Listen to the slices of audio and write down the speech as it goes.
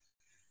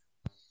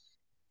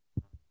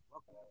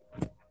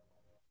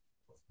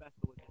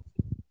special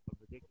edition of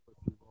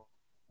Ridiculously Wrong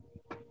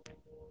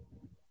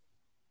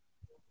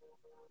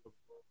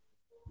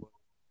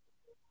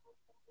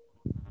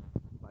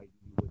by D.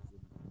 Woodson,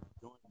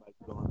 joined by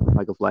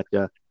Michael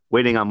Fletcher,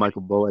 waiting on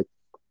Michael Bullock.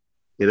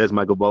 Yeah, there's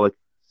Michael Bullock.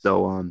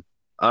 So,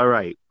 all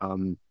right.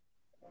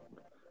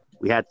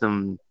 We had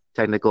some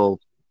technical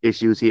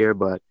issues here,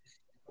 but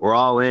we're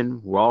all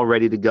in. We're all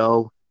ready to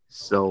go.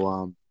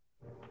 So,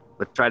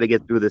 let's try to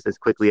get through this as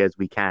quickly as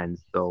we can.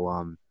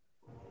 So,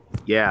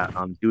 yeah,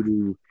 due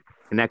to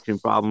connection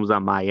problems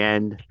on my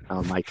end,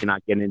 I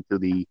cannot get into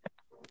the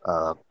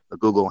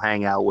Google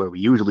Hangout where we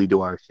usually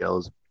do our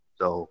shows.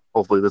 So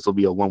hopefully this will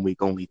be a 1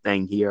 week only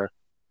thing here.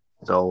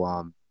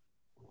 So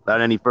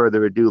without any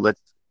further ado,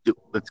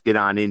 let's get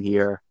on in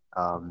here.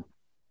 I'm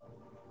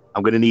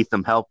gonna need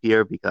some help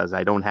here because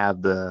I don't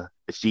have the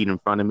sheet in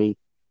front of me,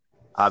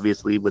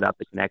 obviously without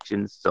the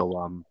connections.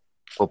 So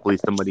hopefully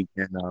somebody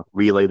can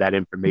relay that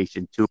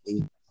information to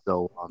me.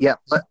 So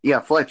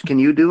Fletch, can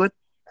you do it?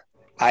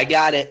 I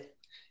got it.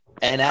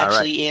 And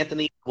actually, right.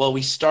 Anthony, what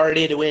we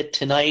started with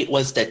tonight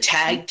was the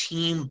Tag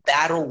Team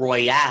Battle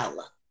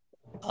Royale.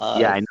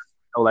 Yeah, I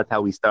know that's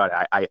how we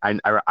started.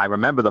 I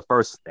remember the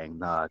first thing.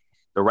 The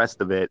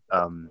rest of it,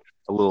 a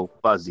little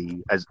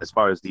fuzzy as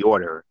far as the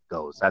order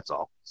goes. That's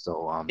all.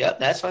 So Yep,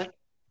 that's fine.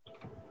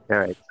 All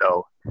right.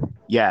 So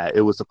yeah,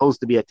 it was supposed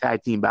to be a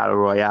tag team battle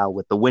royale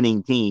with the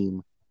winning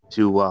team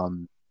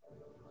to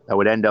that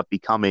would end up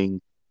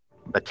becoming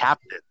the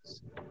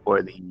captains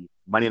for the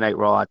Monday Night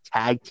Raw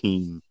tag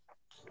team.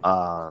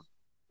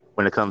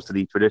 When it comes to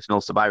the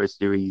traditional Survivor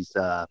Series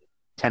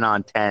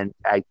 10-on-10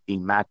 tag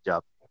team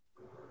matchup.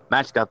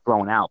 Match got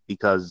thrown out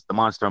because the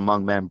Monster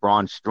Among Men,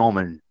 Braun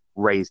Strowman,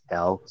 raised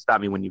hell.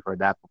 Stop me when you've heard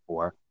that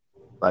before.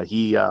 But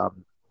he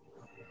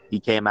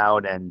came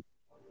out and,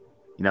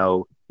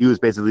 he was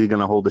basically going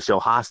to hold the show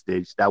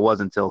hostage. That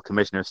wasn't until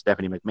Commissioner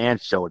Stephanie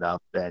McMahon showed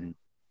up and,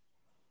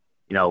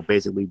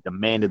 basically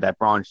demanded that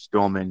Braun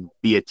Strowman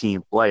be a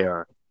team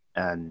player.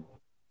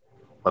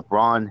 But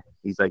Braun,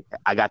 he's like,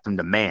 I got some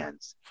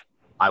demands.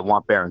 I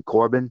want Baron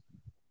Corbin.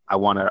 I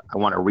want a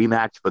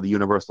rematch for the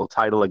Universal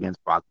title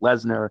against Brock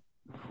Lesnar.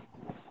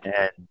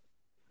 And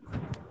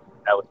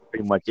that was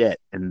pretty much it.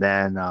 And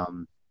then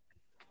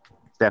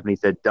Stephanie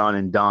said, done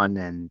and done.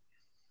 And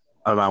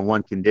on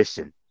one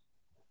condition,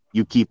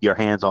 you keep your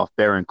hands off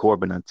Baron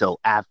Corbin until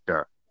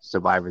after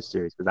Survivor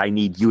Series, because I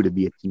need you to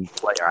be a team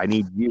player. I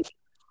need you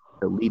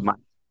to lead my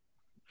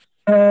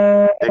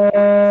at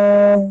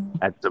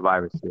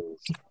Survivor Series.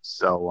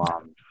 So,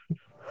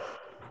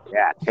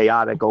 yeah,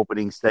 chaotic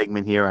opening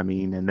segment here. I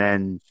mean, and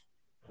then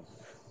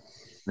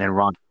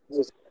Ronda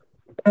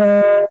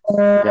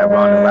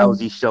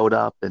Rousey showed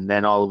up, and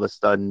then all of a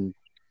sudden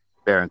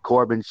Baron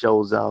Corbin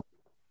shows up,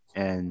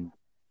 and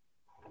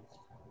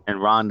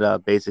Ronda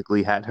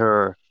basically had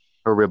her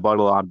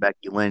rebuttal on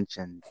Becky Lynch,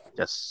 and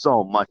just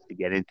so much to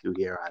get into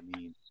here. I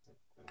mean,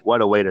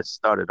 what a way to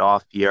start it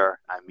off here.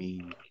 I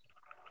mean,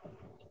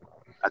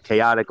 a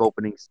chaotic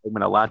opening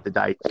segment, a lot to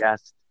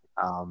digest.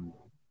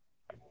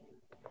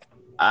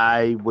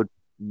 I would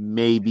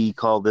maybe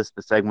call this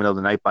the segment of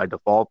the night by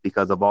default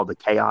because of all the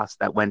chaos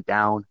that went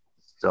down.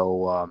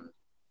 So,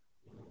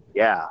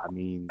 yeah, I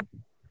mean,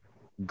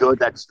 good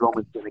that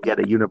Strowman's going to get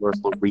a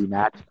Universal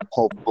rematch.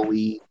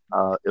 Hopefully,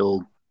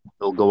 it'll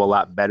go a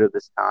lot better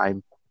this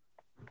time.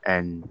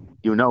 And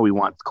he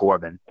wants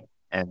Corbin.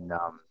 And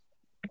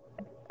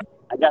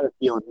I got a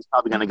feeling he's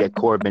probably going to get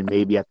Corbin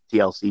maybe at the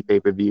TLC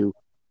pay-per-view.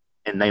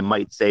 And they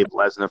might save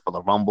Lesnar for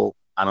the Rumble.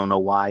 I don't know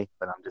why,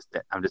 but I'm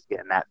just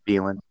getting that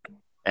feeling.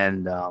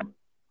 And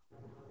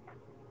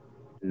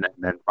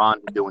then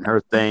Ronda doing her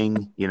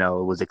thing, it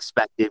was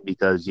expected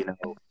because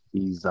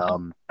he's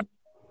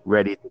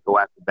ready to go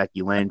after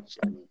Becky Lynch,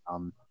 and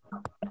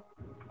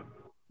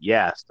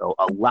yeah, so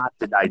a lot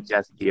to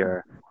digest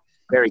here.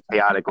 Very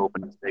chaotic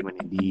opening segment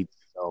indeed.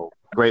 So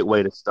great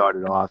way to start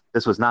it off.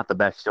 This was not the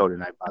best show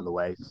tonight, by the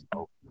way.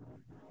 So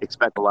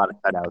expect a lot of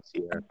cutouts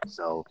here.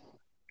 So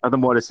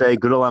nothing more to say.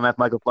 Good old MF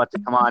Michael Fletcher,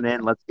 come on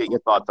in. Let's get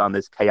your thoughts on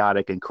this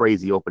chaotic and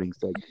crazy opening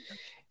segment.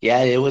 Yeah,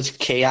 it was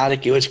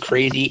chaotic. It was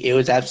crazy. It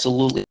was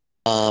absolutely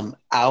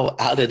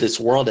out of this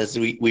world, as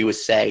we would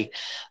say.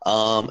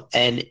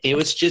 And it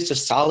was just a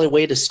solid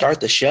way to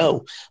start the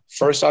show.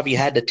 First off, you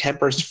had the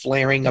tempers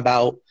flaring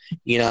about,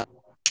 he's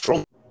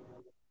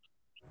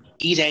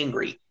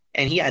angry.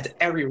 And he has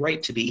every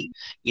right to be,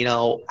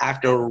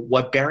 after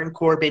what Baron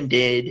Corbin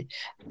did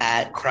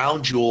at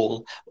Crown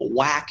Jewel,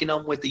 whacking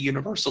him with the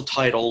Universal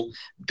title,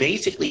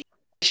 basically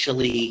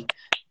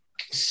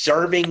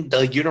serving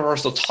the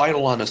Universal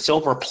title on a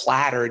silver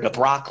platter to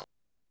Brock.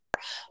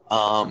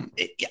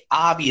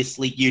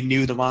 Obviously, you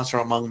knew the Monster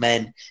Among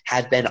Men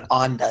had been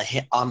on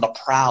the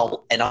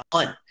prowl and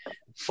on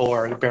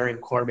for Baron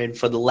Corbin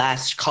for the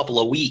last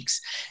couple of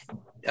weeks.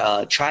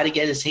 Try to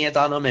get his hands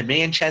on him in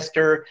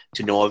Manchester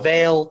to no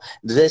avail.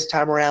 This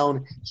time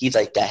around, he's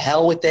like, the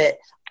hell with it.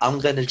 I'm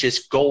going to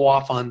just go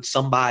off on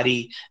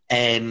somebody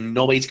and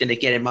nobody's going to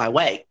get in my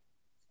way.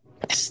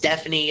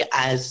 Stephanie,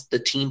 as the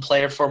team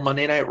player for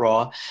Monday Night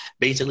Raw,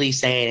 basically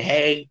saying,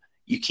 hey,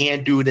 you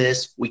can't do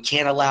this. We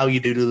can't allow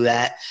you to do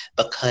that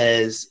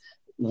because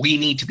we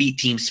need to beat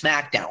Team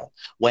SmackDown.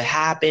 What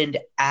happened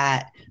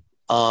at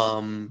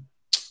the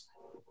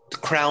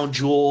Crown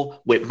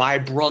Jewel with my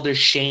brother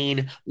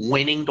Shane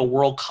winning the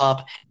World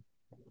Cup,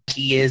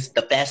 he is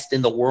the best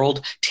in the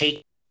world.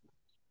 Take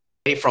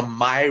away from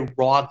my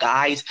Raw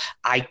guys,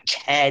 I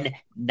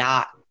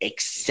cannot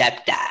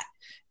accept that.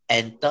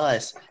 And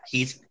thus,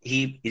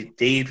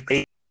 they've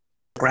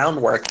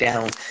groundwork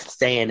down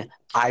saying,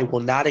 I will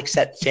not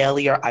accept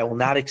failure. I will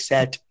not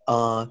accept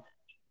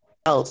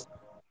else.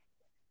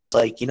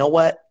 Like, you know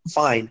what?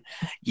 Fine.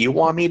 You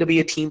want me to be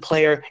a team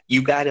player?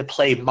 You got to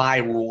play my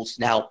rules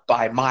now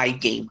by my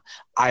game.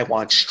 I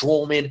want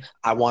Strowman.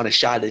 I want a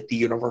shot at the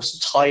Universal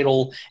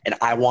title, and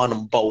I want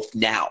them both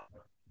now.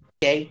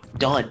 Okay?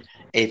 Done.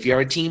 If you're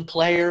a team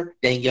player,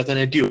 then you're going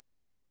to do it.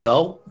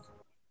 So,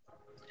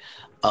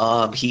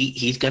 let's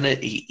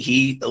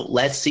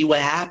see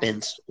what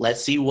happens.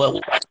 Let's see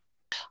what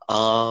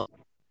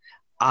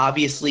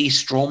obviously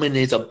Strowman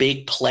is a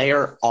big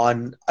player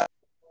on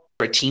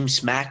for Team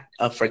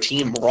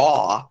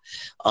Raw.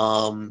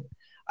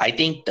 I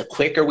think the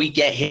quicker we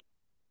get him,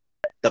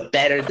 the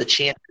better the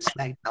chance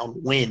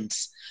SmackDown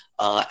wins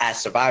at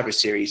Survivor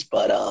Series.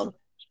 But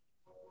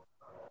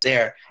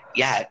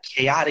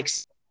chaotic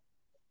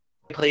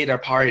play their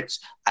parts.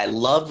 I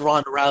love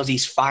Ronda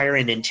Rousey's fire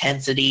and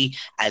intensity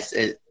as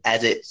it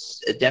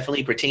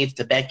definitely pertains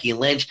to Becky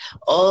Lynch.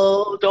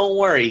 Oh, don't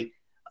worry.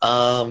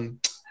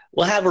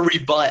 We'll have a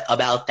rebut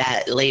about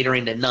that later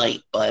in the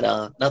night,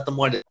 but nothing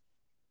more than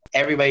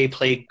everybody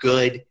played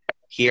good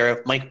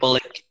here. Mike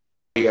Bullock,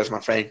 you guys, my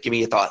friend, give me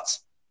your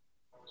thoughts.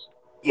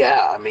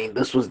 Yeah, I mean,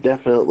 this was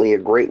definitely a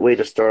great way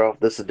to start off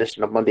this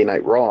edition of Monday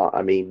Night Raw.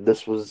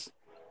 Strowman,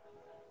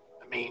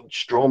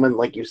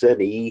 like you said,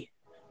 he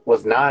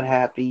was not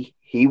happy.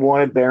 He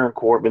wanted Baron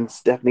Corbin.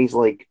 Stephanie's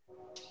like,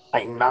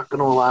 I'm not going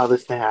to allow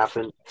this to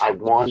happen. I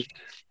want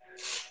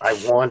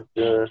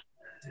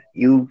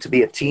you to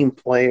be a team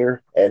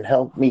player and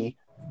help me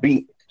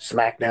beat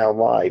SmackDown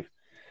Live.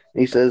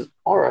 And he says,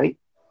 all right,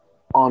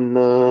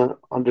 under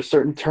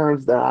certain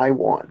terms that I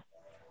want.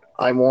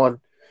 I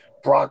want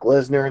Brock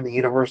Lesnar in the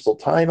Universal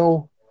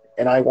title,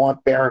 and I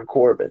want Baron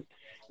Corbin.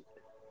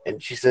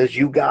 And she says,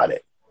 you got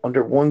it,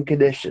 under one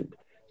condition,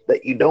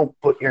 that you don't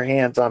put your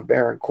hands on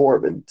Baron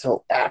Corbin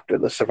until after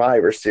the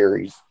Survivor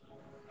Series.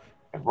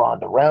 And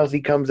Ronda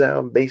Rousey comes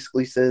out and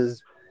basically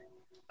says,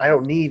 I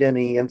don't need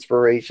any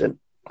inspiration.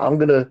 I'm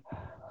going to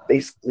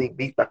basically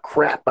beat the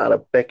crap out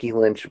of Becky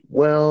Lynch.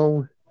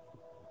 Well,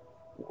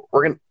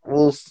 we'll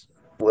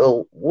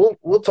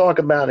talk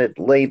about it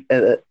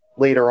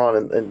later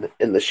on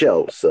in the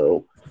show.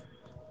 So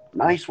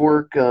nice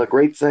work,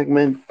 great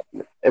segment.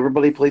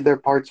 Everybody played their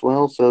parts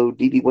well. So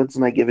Dee Dee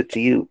Woodson, I give it to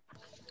you.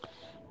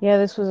 Yeah,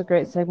 this was a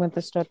great segment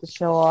to start the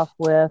show off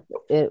with.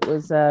 It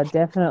was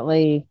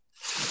definitely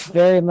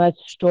very much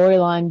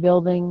storyline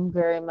building,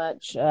 very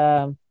much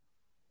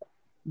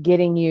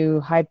getting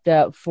you hyped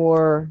up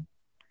for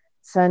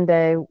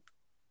Sunday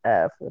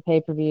for the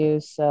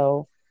pay-per-view.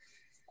 So,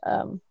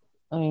 you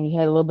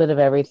had a little bit of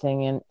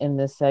everything in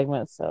this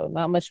segment. So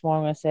not much more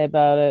I'm going to say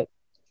about it.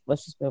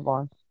 Let's just move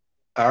on.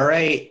 All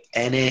right.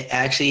 And it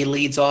actually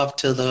leads off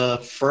to the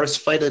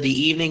first fight of the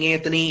evening,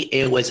 Anthony.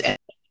 It was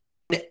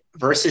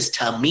versus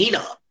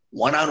Tamina,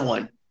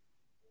 1-on-1.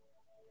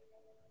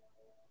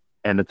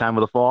 And the time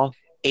of the fall?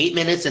 8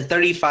 minutes and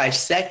 35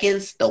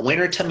 seconds. The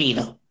winner,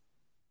 Tamina.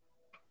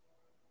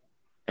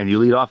 And you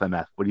lead off,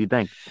 MF. What do you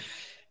think?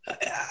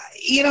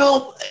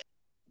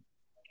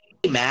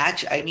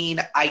 Match. I mean,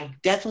 I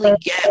definitely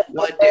get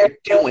what they're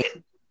doing.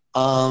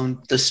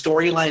 The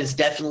storyline is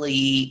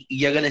definitely,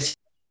 you're going to see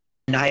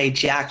Nia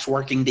Jax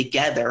working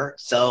together.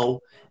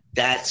 So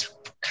that's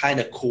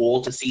kind of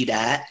cool to see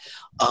that.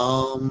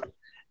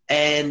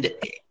 And,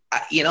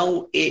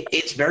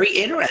 it's very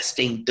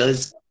interesting.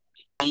 Does it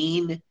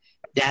mean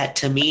that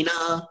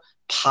Tamina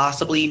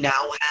possibly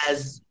now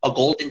has a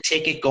golden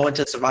ticket going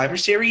to Survivor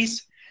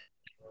Series?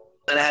 I'm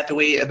going to have to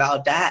wait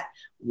about that.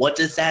 What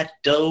does that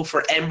do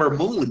for Ember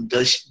Moon?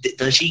 Does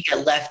she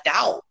get left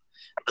out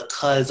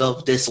because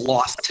of this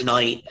loss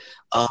tonight?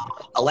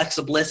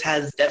 Alexa Bliss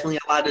has definitely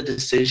a lot of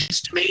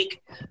decisions to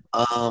make.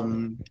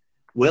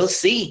 We'll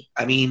see.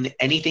 I mean,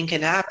 anything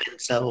can happen.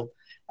 So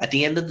at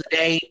the end of the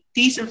day,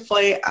 decent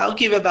fight. I'll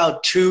give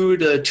about 2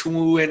 to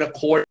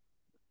 2.25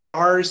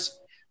 stars.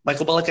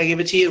 Michael Bullock, I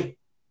give it to you.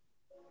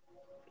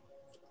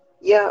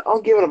 Yeah,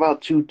 I'll give it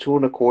about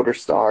 2.25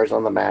 stars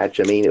on the match.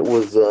 I mean, it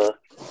was a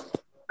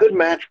good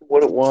match for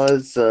what it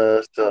was.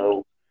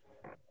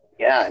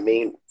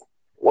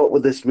 What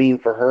would this mean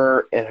for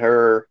her and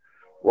her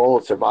role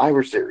at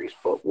Survivor Series?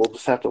 But we'll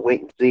just have to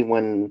wait and see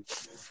when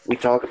we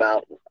talk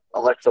about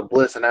Alexa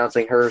Bliss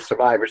announcing her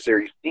Survivor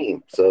Series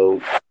team.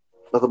 So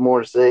nothing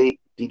more to say.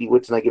 Dee Dee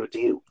Woodson, I give it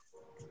to you.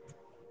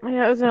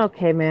 Yeah, it was an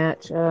okay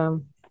match.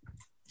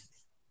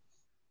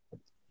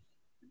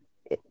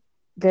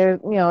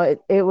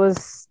 It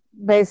was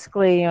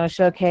basically,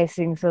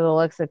 showcasing so that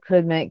Alexa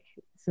could make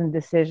some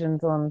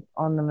decisions on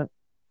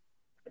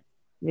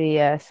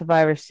the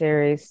Survivor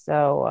Series.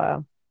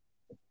 So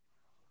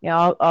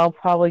I'll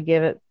probably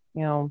give it,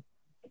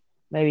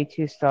 maybe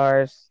 2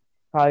 stars.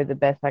 Probably the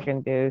best I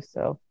can do.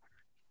 So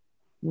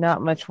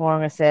not much more I'm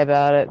gonna say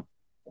about it.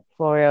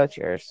 Florio, it's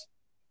yours.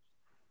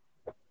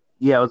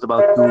 Yeah, it was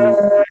about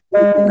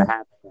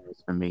 2.5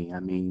 stars for me. I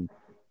mean,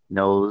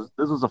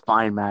 this was a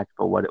fine match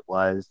for what it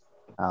was.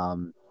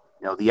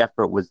 The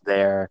effort was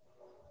there,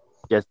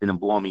 just didn't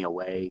blow me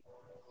away.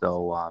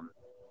 So,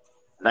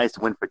 nice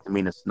win for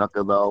Tamina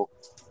Snuka though,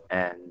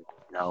 and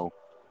you know,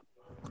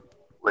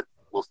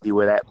 we'll see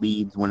where that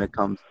leads when it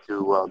comes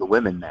to the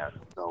women there.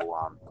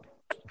 So,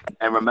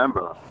 and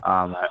remember,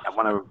 I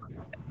want to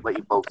let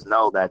you folks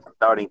know that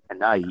starting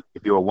tonight,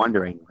 if you were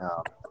wondering,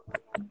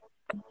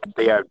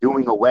 they are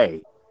doing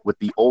away with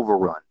the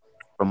overrun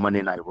from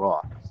Monday Night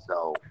Raw.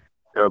 So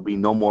there will be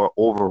no more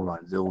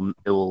overruns.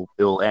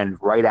 It'll end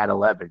right at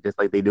 11, just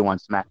like they do on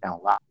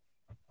SmackDown Live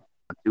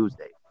on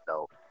Tuesday.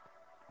 So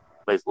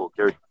nice little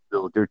dirt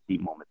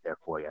sheet moment there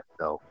for you.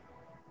 So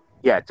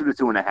yeah, 2 to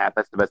 2.5.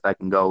 That's the best I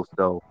can go.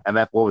 So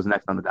MF, what was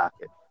next on the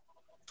docket?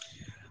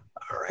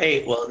 All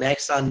right. Well,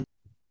 next on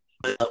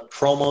the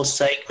promo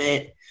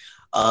segment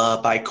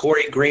by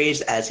Corey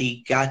Graves, as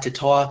he got to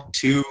talk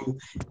to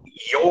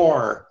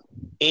your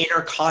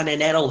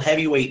Intercontinental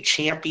Heavyweight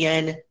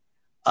Champion,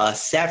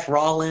 Seth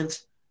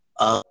Rollins,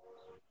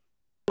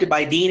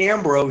 by Dean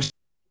Ambrose,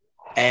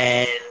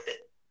 and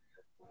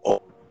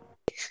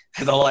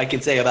that's all I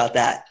can say about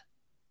that.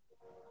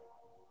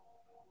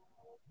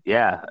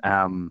 Yeah,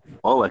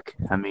 Bullock.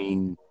 I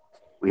mean,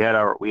 we had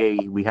a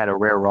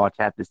rare Raw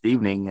chat this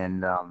evening,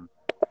 and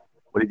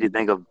what did you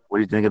think of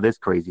this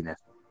craziness?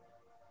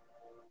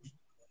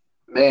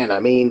 Man, I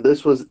mean,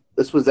 this was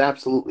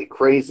absolutely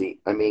crazy.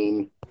 I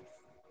mean,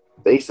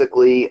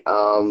 basically,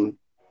 Seth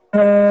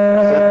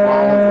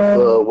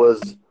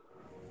Rollins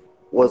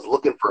was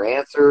looking for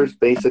answers,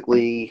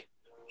 basically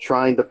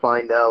trying to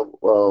find out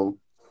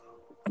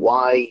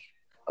why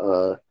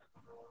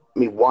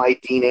why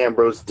Dean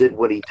Ambrose did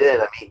what he did.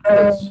 I mean,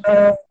 because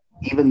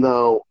even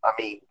though,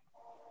 he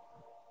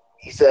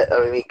said,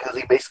 because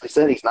he basically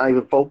said he's not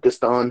even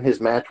focused on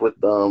his match with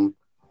Shinsuke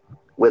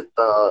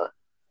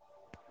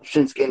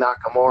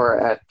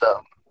Nakamura at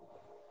the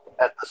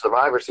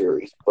Survivor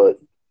Series, but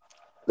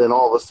then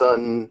all of a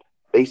sudden,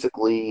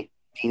 basically,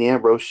 Dean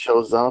Ambrose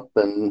shows up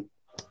and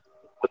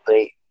with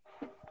a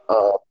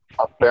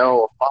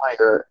barrel of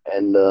fire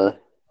and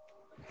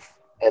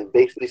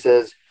basically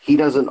says he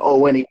doesn't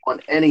owe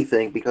anyone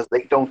anything because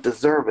they don't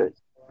deserve it.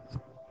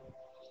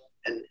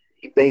 And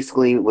he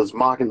basically was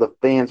mocking the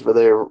fans for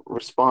their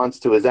response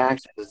to his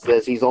actions. It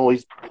says he's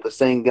always the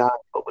same guy,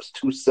 but was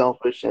too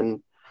selfish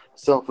and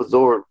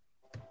self-absorbed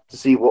to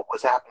see what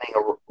was happening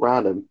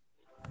around him.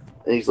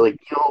 And he's like,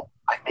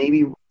 I may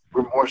be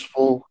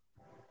remorseful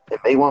and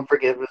may want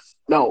forgiveness.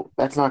 No,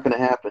 that's not going to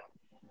happen.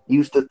 He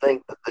used to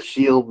think that the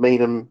Shield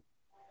made him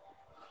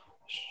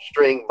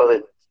string,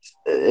 but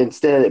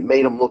instead it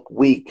made him look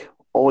weak,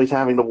 always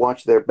having to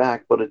watch their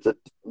back. But it's a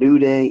new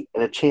day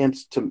and a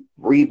chance to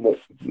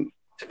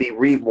be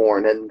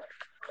reborn. And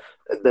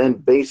then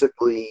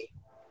basically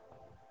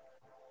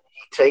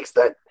he takes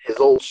his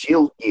old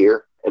Shield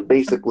gear and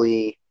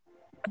basically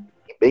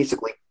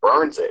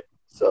burns it.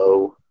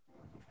 So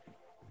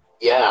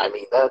yeah, I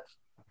mean, that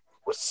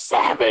was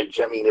savage.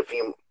 I mean, if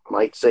you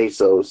might say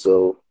so.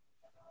 So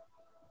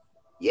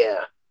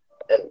yeah,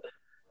 and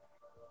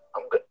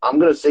I'm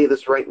going to say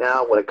this right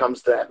now. When it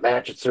comes to that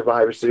match at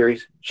Survivor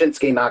Series,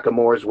 Shinsuke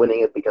Nakamura is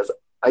winning it because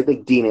I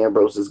think Dean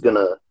Ambrose is going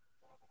to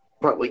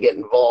probably get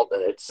involved in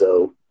it.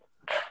 So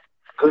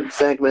good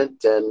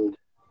segment, and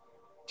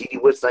Didi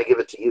Witz, I give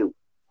it to you.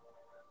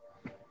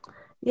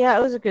 Yeah,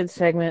 it was a good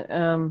segment.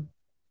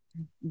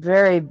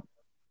 Very,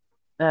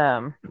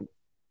 very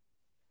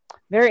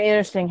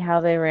interesting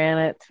how they ran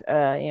it.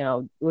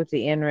 With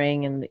the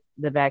in-ring and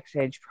the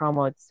backstage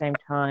promo at the same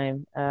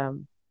time.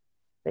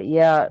 But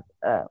yeah,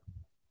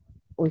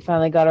 we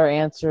finally got our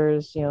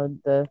answers.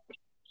 They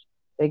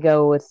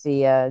go with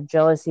the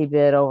jealousy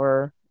bit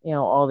over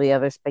all the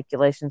other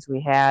speculations we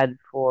had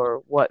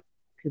for what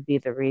could be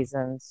the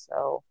reasons.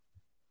 So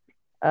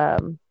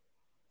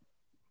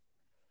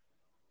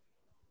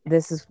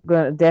this is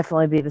going to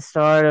definitely be the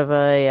start of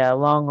a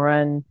long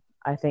run,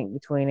 I think,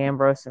 between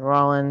Ambrose and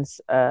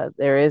Rollins.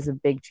 There is a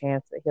big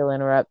chance that he'll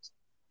interrupt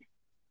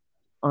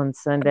on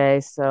Sunday.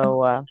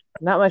 So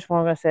not much more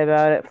I'm going to say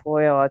about it.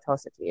 Foyle, I'll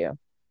toss it to you.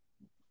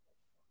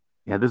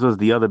 Yeah, this was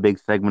the other big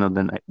segment of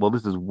the night. Well,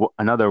 this is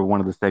another one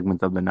of the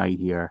segments of the night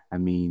here. I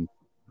mean,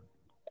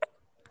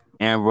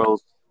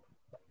 Ambrose,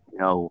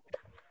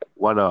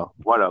 what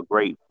a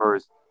great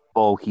first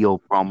full heel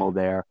promo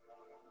there.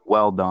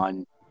 Well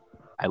done.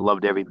 I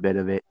loved every bit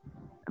of it.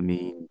 I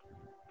mean,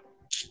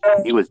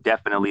 he was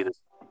definitely the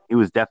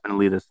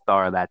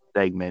star of that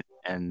segment,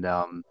 and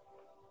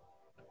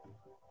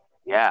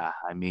yeah,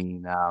 I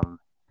mean,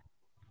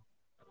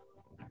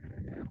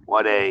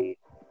 what a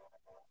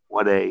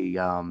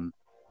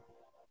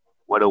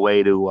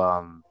way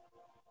to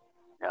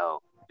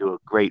do a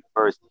great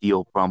first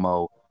heel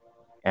promo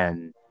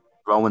and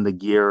throwing the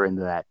gear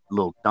into that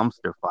little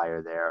dumpster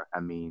fire there. I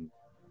mean,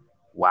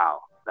 wow.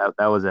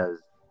 that was as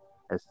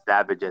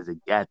savage as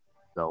it gets.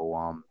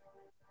 So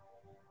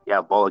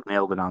yeah, Bullock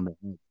nailed it on the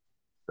head.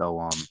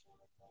 So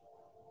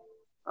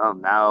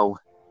now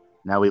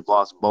we've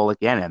lost Bullock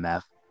and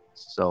MF.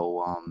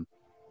 So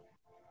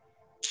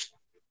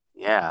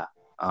yeah.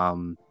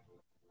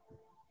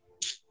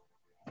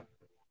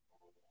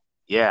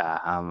 Yeah,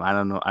 I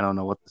don't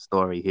know what the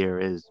story here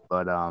is,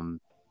 but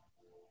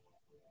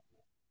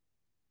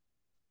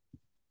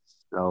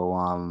so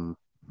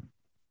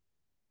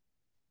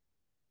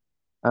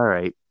all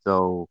right,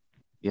 so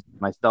yeah,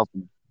 myself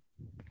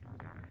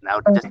now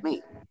it's just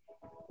me.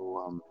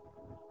 So,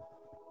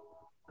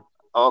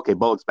 oh, okay,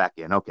 Bullock's back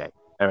in. Okay,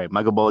 all right,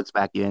 Michael Bullock's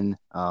back in.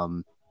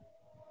 Not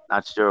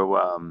sure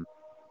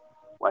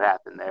what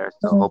happened there,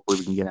 so hopefully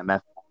we can get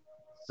MF.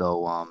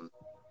 So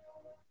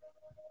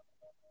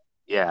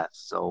yeah,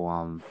 so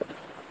all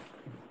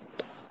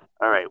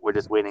right, we're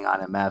just waiting on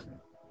MF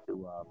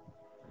to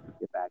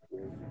get back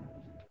here.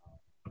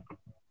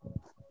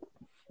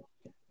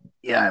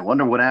 Yeah, I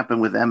wonder what happened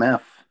with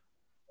MF.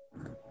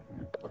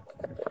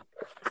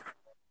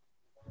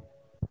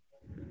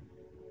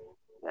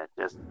 Yeah,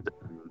 just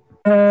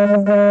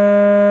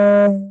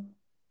yeah,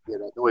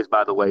 that noise,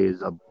 by the way,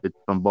 is it's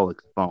from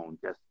Bullock's phone.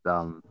 Just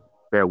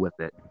bear with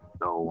it.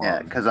 So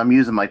Yeah, because I'm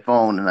using my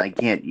phone and I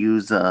can't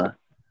use my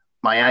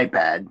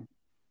iPad.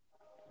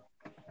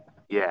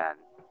 yeah,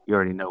 you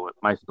already know what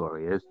my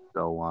story is.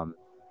 So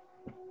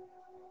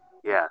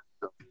yeah.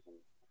 So,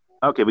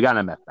 okay, we got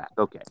MF back.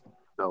 Okay,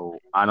 so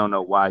I don't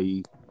know why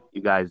you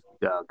guys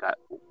got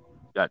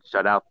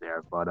shut out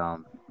there, but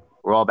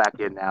we're all back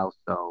in now.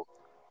 So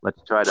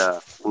let's try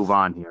to move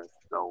on here.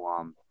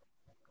 So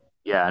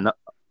yeah,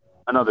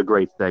 another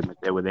great segment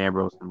there with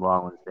Ambrose and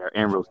Rollins there.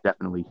 Ambrose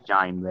definitely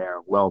shined there.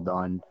 Well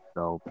done.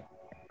 So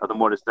nothing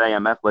more to say.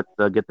 MF, let's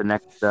get the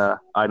next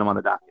item on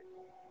the docket.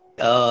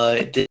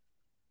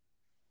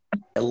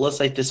 It looks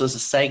like this was a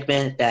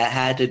segment that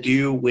had to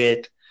do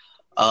with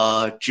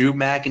Drew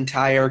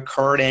McIntyre,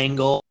 Kurt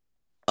Angle,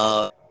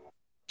 Drew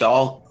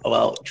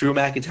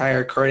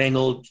McIntyre, Kurt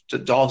Angle,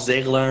 Dolph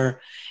Ziggler,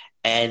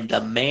 and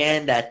the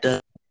man that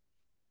does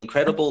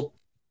incredible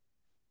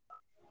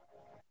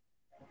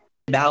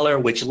Balor,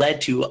 which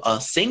led to a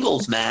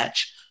singles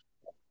match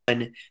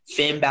on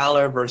Finn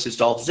Balor versus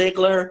Dolph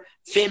Ziggler.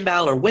 Finn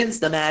Balor wins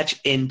the match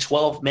in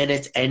 12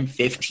 minutes and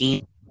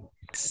 15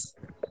 minutes.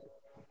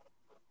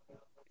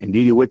 And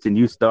Didi Whitson,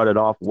 you started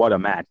off. What a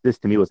match. This,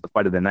 to me, was the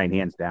fight of the night,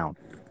 hands down.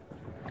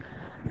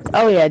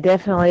 Oh, yeah,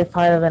 definitely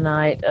fight of the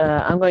night.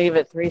 I'm going to give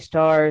it 3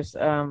 stars.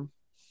 I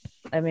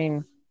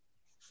mean,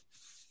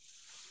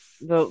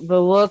 the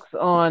looks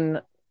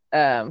on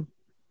both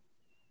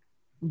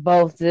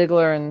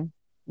Ziggler and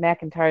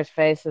McIntyre's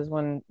faces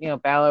when,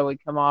 Balor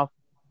would come off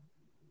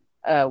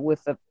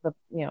with the the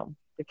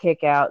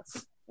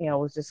kickouts,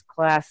 was just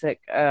classic.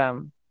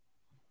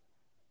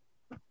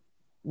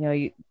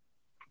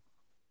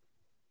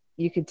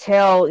 You could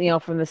tell,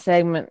 from the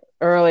segment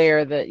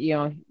earlier that,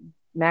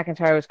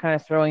 McIntyre was kind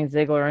of throwing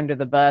Ziggler under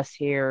the bus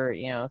here,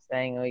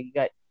 saying, "Oh, you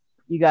got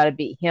to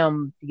beat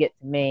him to get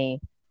to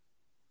me,"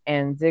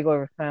 and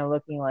Ziggler was kind of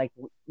looking like,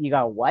 "You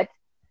got what?"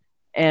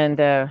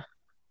 And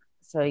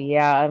so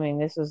yeah, I mean,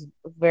 this was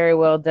very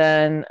well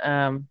done,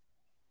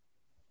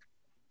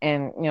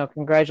 and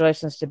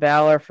congratulations to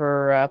Balor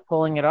for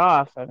pulling it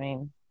off. I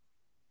mean,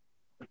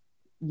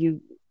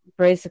 you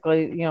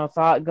basically,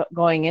 thought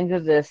going into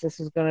this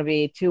was going to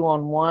be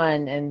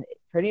 2-on-1, and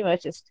pretty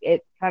much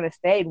it kind of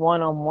stayed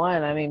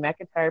 1-on-1. I mean,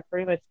 McIntyre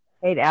pretty much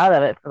stayed out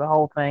of it for the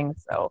whole thing.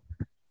 So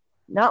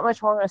not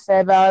much more to say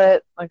about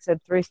it. Like I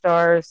said, 3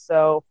 stars.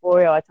 So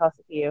Florio, I toss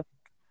it to you.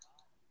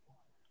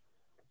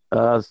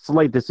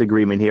 Slight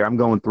disagreement here. I'm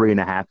going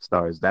 3.5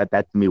 stars. That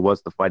to me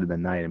was the fight of the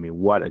night. I mean,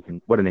 what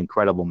an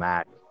incredible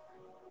match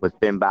with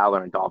Finn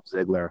Balor and Dolph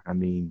Ziggler. I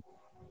mean,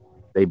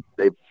 the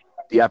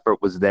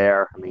effort was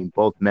there. I mean,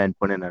 both men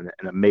put in an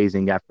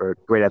amazing effort,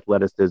 great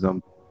athleticism.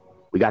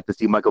 We got to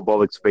see Michael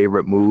Bullock's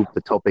favorite move,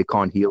 the Tope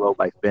Con Hilo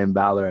by Finn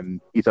Balor,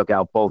 and he took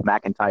out both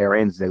McIntyre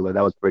and Ziggler.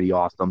 That was pretty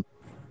awesome.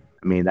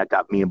 I mean, that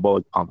got me and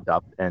Bullock pumped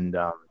up. And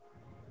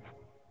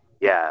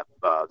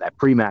that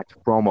pre-match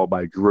promo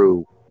by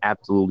Drew,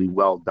 absolutely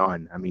well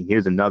done. I mean,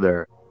 here's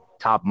another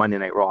top Monday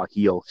Night Raw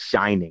heel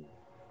shining.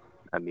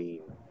 I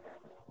mean,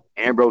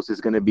 Ambrose is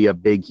going to be a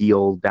big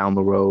heel down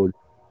the road.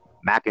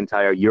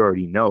 McIntyre, you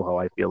already know how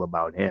I feel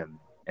about him.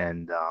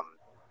 And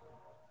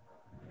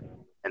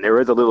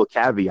there is a little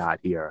caveat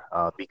here.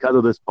 Because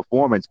of this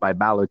performance by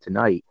Balor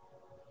tonight,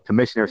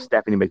 Commissioner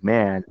Stephanie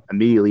McMahon,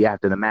 immediately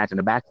after the match in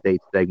the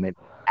backstage segment,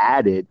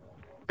 added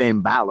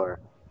Finn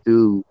Balor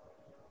to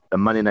the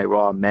Monday Night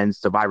Raw Men's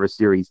Survivor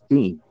Series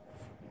team.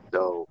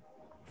 So,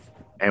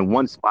 and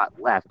 1 spot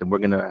left, and we're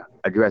going to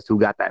address who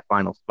got that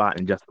final spot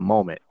in just a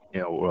moment,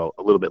 well,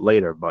 a little bit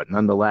later. But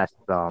nonetheless,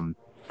 as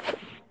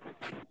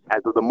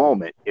of the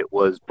moment, it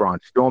was Braun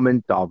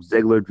Strowman, Dolph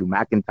Ziggler, Drew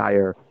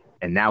McIntyre,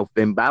 and now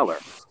Finn Balor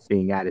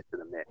being added to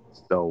the mix.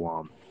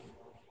 So,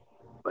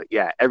 but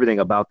yeah, everything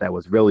about that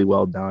was really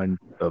well done.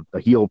 The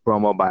heel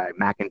promo by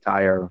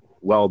McIntyre,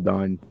 well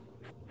done.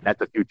 That's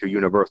a future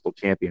Universal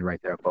Champion right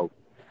there, folks.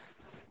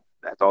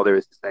 That's all there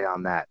is to say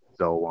on that.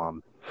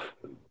 So,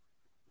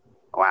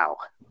 wow.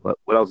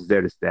 What else is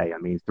there to say? I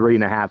mean,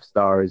 3.5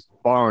 stars,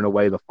 far and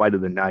away the fight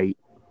of the night.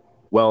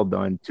 Well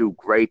done. Two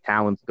great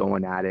talents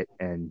going at it,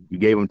 and you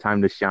gave them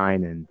time to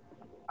shine. And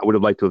I would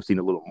have liked to have seen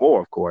a little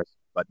more, of course,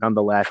 but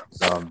nonetheless,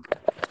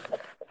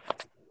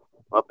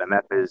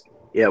 MF is.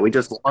 Yeah, we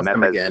just lost MF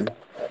him again.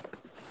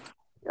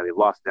 Yeah, they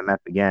lost MF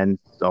again.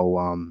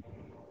 So,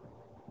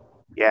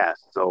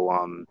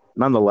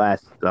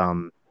 nonetheless,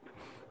 to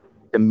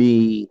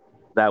me,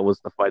 that was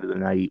the fight of the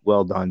night.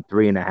 Well done.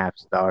 3.5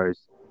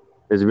 stars.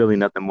 There's really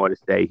nothing more to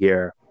say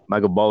here.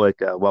 Michael Bullock,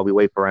 while we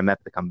wait for MF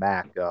to come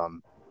back,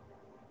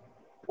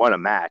 what a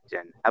match.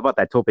 And how about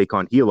that Tope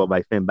con Hilo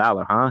by Finn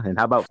Balor, huh? And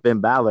how about Finn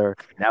Balor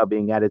now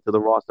being added to the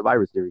Raw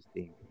Survivor Series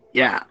team?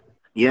 Yeah.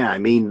 I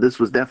mean, this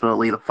was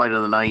definitely the fight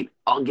of the night.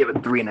 I'll give it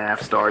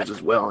 3.5 stars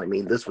as well. I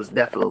mean, this was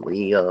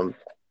definitely,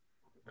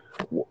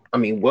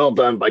 well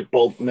done by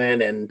both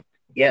men. And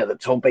yeah, the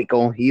Tope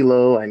con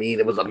Hilo, I mean,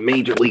 it was a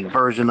major league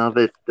version of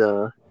it.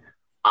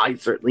 I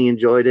certainly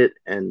enjoyed it.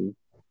 And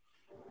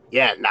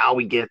yeah, now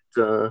we get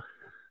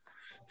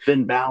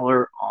Finn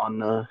Balor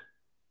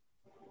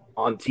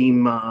on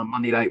Team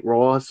Monday Night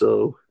Raw.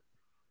 So,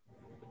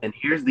 and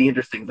here's the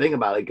interesting thing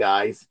about it,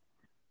 guys.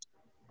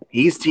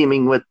 He's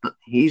teaming with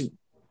he's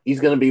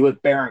going to be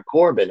with Baron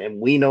Corbin,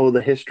 and we know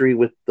the history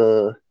with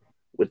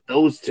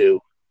those two.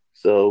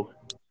 So,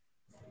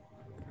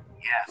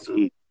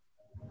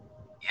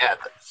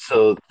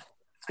 so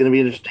it's going to be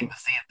interesting to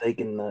see if they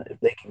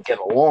can get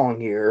along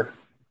here.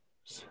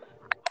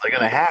 They're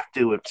going to have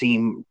to if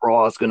Team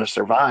Raw is going to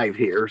survive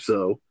here.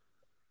 So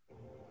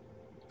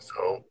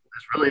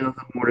there's really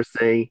nothing more to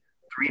say.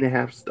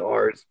 3.5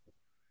 stars.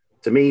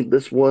 To me,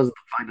 this was the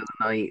fight of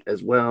the night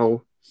as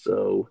well.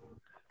 So,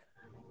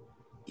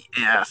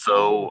 yeah,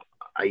 so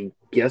I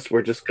guess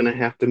we're just going to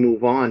have to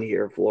move on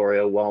here,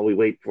 Florio, while we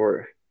wait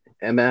for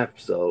MF.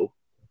 So,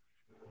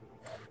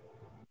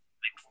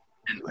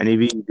 any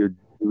of you, do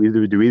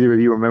either of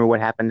you remember what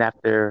happened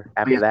after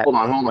that? Hold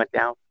on. Went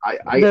down?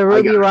 The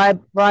Ruby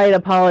Riott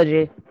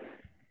apology.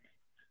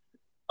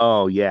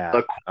 Oh, yeah.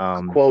 The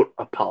quote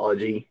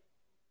apology.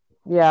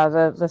 Yeah,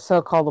 the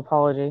so-called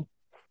apology.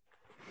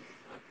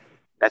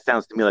 That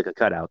sounds to me like a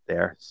cutout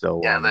there.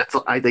 So yeah,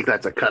 I think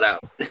that's a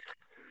cutout.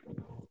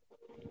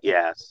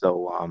 Yeah.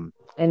 So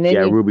and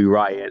then Ruby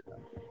Riott.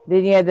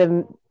 Then you had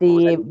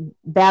the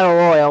Battle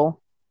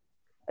Royal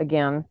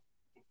again.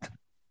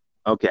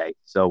 Okay,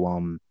 so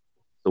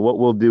what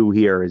we'll do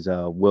here is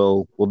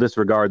we'll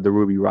disregard the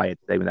Ruby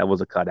Riott statement. That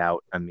was a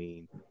cutout. I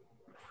mean,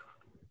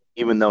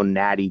 even though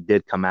Natty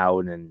did come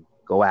out and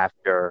go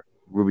after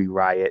Ruby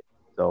Riott,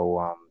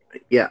 so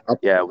it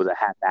was a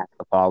half-assed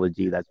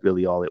apology. That's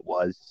really all it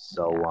was.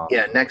 So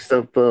next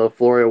up,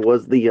 Florio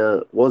was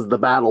the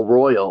Battle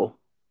Royal,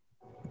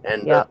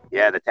 and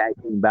the tag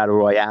team Battle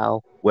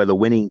Royale, where the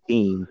winning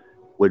team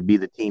would be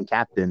the team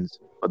captains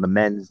for the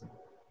men's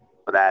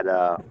for that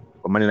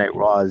for Monday Night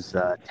Raw's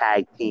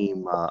tag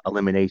team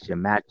elimination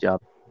matchup.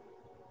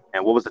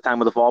 And what was the time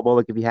of the fall,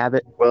 Bullock, if you have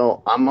it?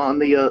 Well, I'm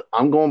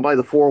going by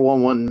the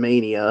 411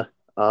 Mania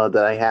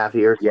that I have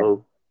here. Yeah.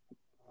 So,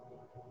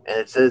 and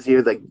it says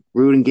here that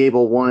Rude and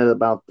Gable won at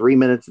about 3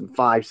 minutes and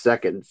 5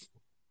 seconds.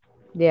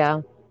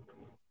 Yeah.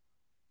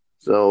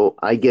 So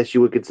I guess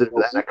you would consider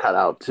that a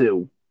cutout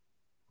too.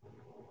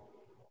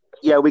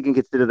 Yeah, we can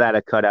consider that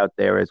a cutout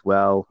there as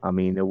well. I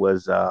mean, it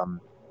was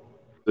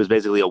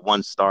basically a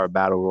 1-star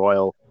battle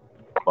royal,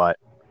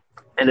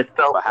 and it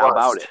felt. But how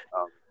about it?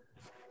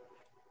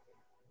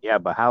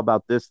 But how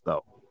about this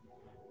though?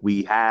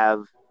 We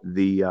have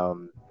the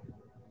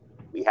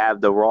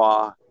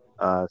Raw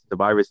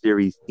Survivor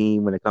Series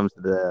team when it comes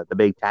to the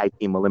big tag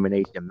team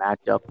elimination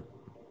matchup.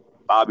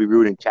 Bobby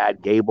Roode and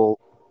Chad Gable,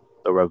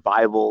 the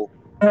Revival,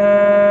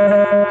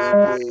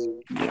 the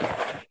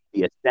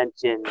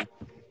Ascension,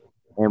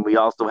 and we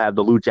also have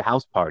the Lucha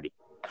House Party.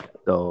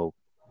 So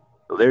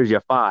there's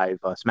your 5.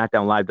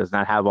 SmackDown Live does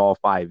not have all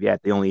 5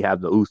 yet. They only have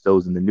the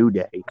Usos and the New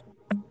Day.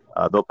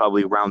 They'll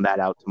probably round that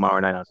out tomorrow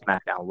night on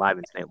SmackDown Live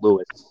in St.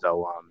 Louis.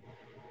 So,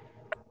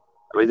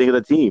 what do you think of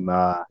the team?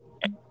 What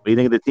do you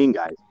think of the team,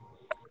 guys?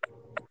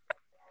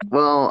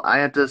 Well, I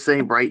have to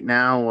say right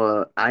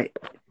now, I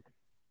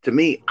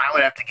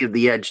would have to give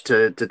the edge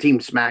to Team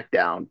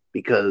SmackDown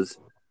because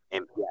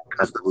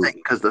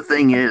the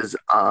thing is,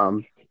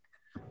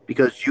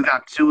 because you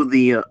got 2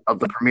 of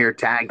the premier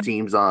tag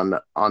teams on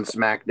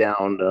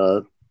SmackDown,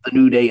 the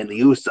New Day and the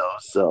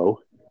Usos.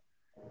 So,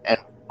 and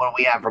what do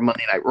we have for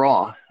Monday Night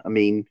Raw? I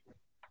mean,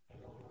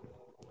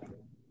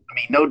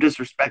 no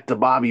disrespect to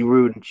Bobby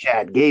Roode and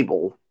Chad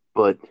Gable,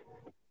 but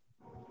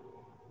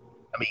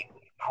I mean,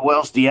 who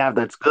else do you have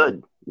that's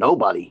good?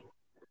 Nobody.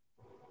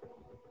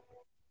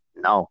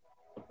 No,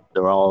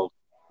 they're all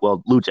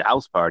Lucha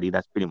House Party.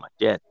 That's pretty much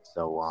it.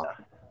 So,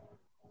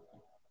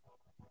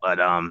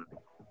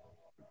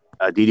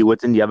 Didi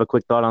Whitson, do you have a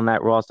quick thought on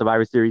that Raw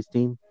Survivor Series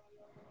team?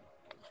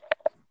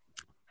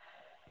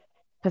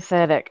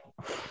 Pathetic.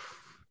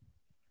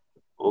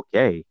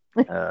 Okay.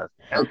 Tell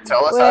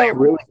us how you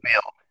really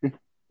feel.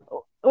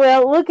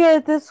 Well, look at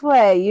it this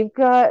way. You've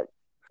got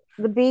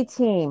the B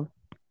team,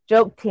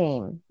 joke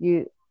team.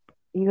 You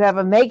have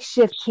a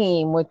makeshift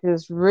team, which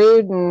is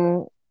Rude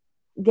and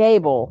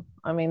Gable.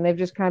 I mean, they've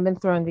just kind of been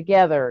thrown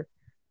together.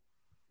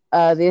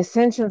 The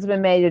Ascension's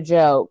been made a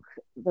joke.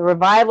 The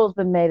Revival's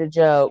been made a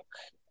joke.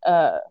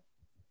 I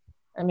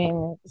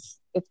mean,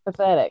 it's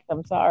pathetic.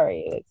 I'm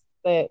sorry. It's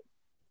that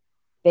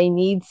they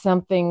need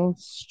something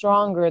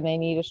stronger. They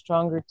need a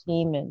stronger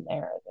team in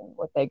there than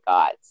what they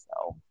got.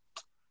 So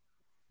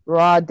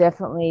Raw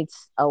definitely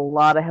needs a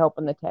lot of help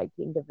in the tag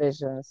team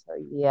division. So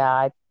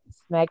yeah,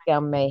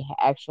 SmackDown may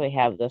actually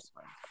have this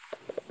one.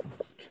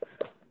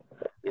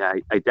 Yeah,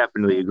 I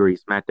definitely agree.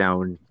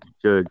 SmackDown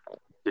should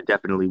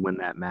definitely win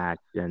that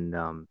match. And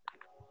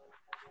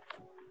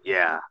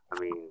yeah, I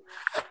mean,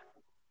 a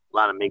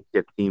lot of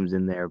makeshift teams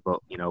in there,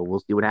 but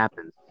we'll see what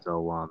happens.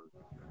 So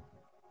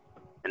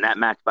and that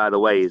match, by the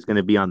way, is going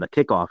to be on the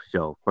kickoff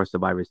show for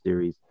Survivor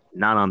Series,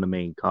 not on the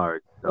main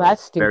card. So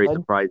That's stupid. Very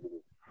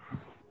surprising.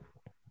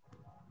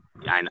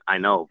 Yeah, I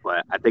know,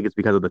 but I think it's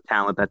because of the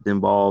talent that's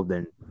involved,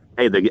 and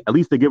hey, at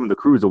least they're giving the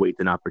cruiserweights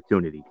an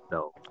opportunity.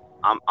 So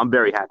I'm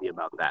very happy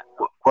about that.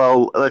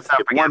 Well, let's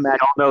not forget, we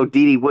all know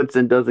Dee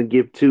Woodson doesn't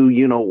give two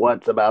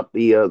you-know-whats about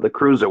the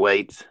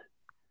cruiserweights.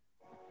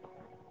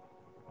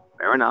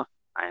 Fair enough.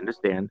 I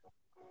understand.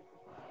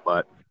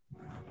 But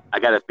I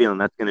got a feeling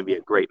that's going to be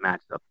a great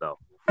matchup, though,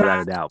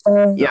 without a doubt.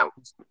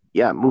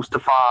 Yeah,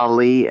 Mustafa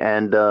Ali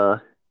and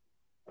Buddy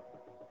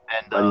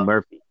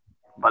Murphy.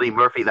 Buddy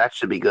Murphy, that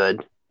should be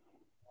good.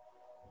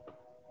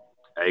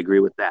 I agree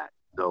with that.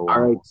 So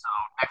all right. So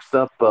next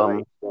up,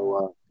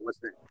 what's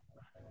that?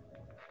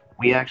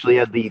 We actually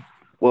had a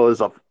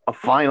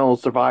final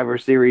Survivor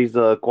Series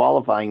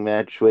qualifying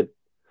match with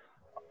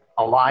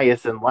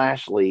Elias and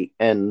Lashley,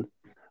 and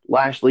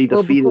Lashley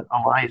defeated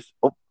Elias.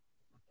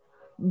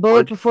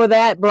 But before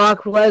that,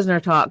 Brock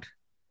Lesnar talked.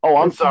 Oh,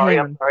 I'm sorry.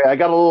 I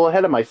got a little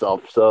ahead of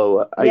myself.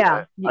 So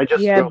I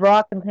just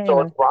Brock and Heyman.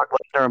 So it's Brock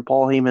Lesnar and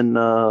Paul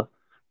Heyman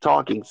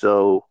talking.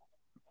 So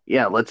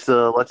yeah, let's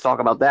talk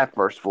about that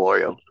first,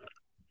 Florio.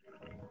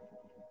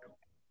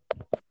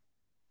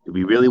 Do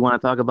we really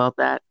want to talk about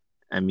that?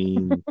 I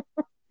mean,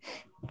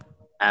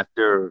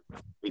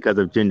 because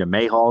of Jinder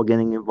Mahal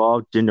getting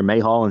involved, Jinder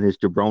Mahal and his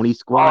Jabroni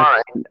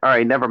squad. All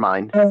right, never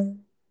mind.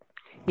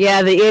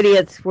 Yeah, the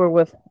idiots were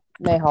with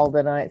Mahal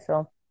tonight,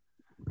 so.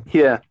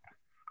 Yeah.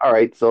 All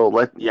right, so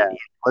let's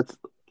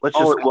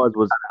all it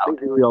was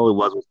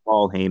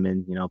Paul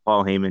Heyman.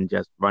 Paul Heyman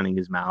just running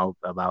his mouth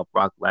about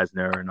Brock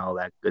Lesnar and all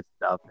that good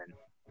stuff, and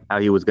how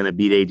he was going to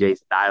beat AJ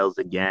Styles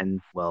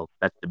again. Well,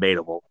 that's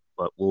debatable,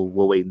 but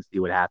we'll wait and see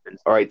what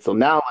happens. All right, so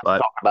now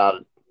let's talk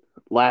about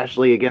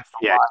Lashley against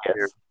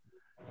Elias.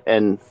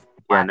 And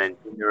then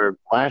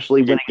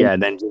Lashley winning. Yeah,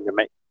 and then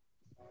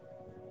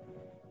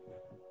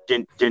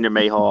Jinder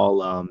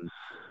Mahal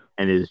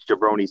and his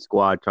Jabroni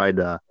squad tried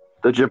to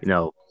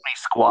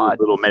squad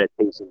little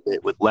meditation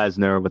bit with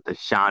Lesnar with the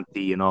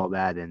Shanti and all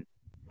that, and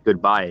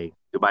goodbye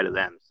to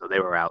them. So they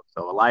were out.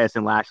 So Elias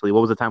and Lashley,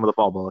 what was the time of the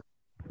fall, Bullock?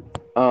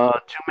 2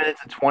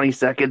 minutes and 20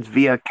 seconds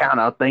via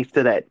countout, thanks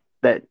to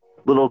that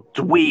little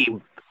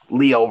dweeb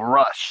Leo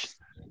Rush,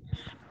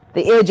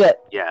 the idiot.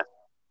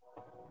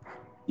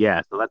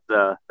 Yeah. So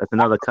that's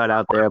another cut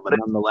out there, but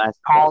nonetheless,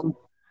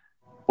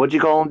 what'd you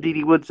call him,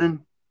 Dee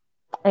Woodson?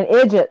 An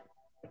idiot.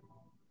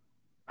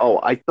 Oh,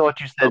 I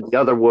thought you said the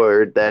other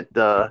word that.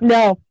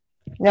 No,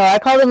 I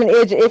called him an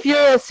idiot. If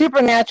you're a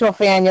Supernatural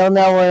fan, you'll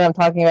know what I'm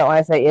talking about when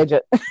I say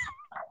idiot.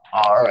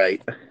 All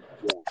right.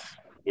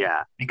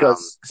 Yeah.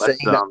 Because saying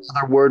that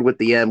other word with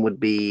the M would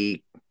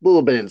be a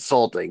little bit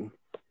insulting.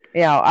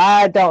 Yeah,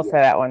 I don't say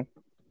that one.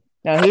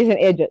 No, he's an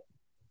idiot.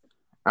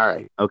 All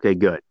right. Okay,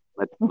 good.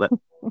 Let's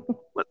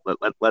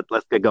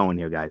get going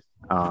here, guys.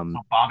 So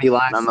Bobby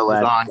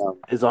Lashley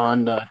is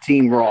on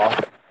Team Raw.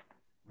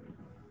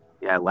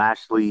 Yeah,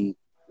 Lashley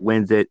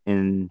wins it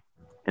in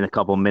a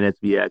couple minutes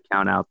via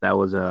count out. That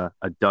was a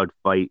dud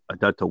fight, a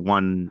dud to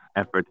one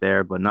effort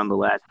there, but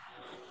nonetheless,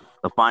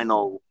 the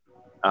final.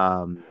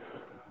 So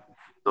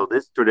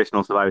this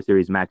traditional Survivor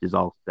Series match is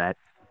all set.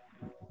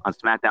 On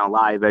SmackDown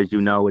Live, as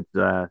you know, it's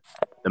The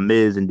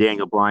Miz and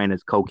Daniel Bryan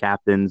as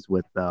co-captains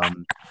with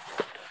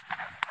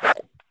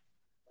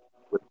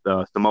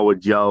Samoa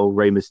Joe,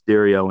 Rey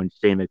Mysterio, and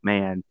Shane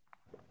McMahon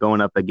going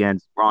up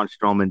against Braun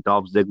Strowman,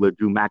 Dolph Ziggler,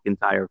 Drew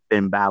McIntyre,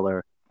 Finn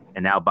Balor,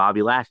 and now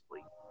Bobby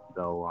Lashley.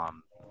 So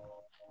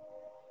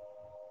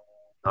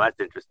that's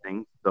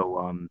interesting.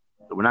 So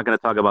we're not going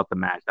to talk about the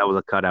match. That was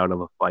a cutout of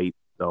a fight.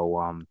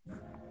 So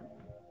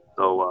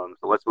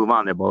let's move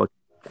on there, Bullock.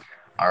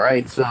 All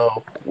right,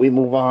 so we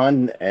move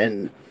on,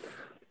 and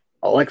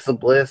Alexa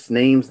Bliss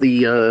names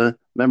the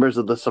members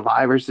of the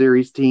Survivor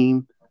Series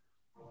team,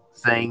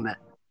 saying that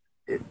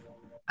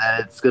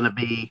it's going to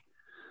be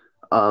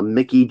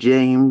Mickie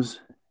James,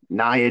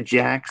 Nia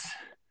Jax,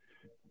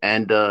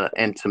 and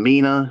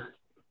Tamina,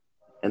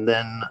 and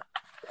then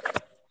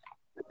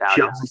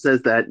she also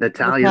says that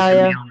Natalia's going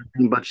to be on the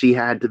team, but she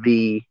had to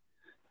be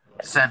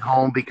sent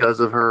home because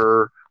of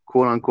her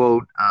quote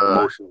unquote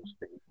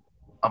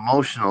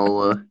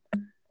emotional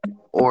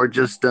or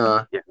just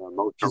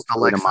just state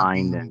of Alexa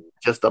mind, being and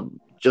just a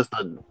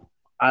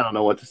I don't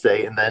know what to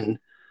say. And then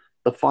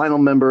the final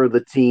member of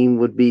the team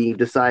would be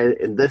decided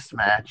in this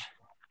match.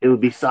 It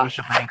would be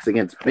Sasha Banks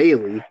against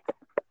Bayley,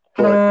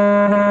 but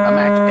the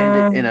match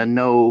ended in a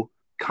no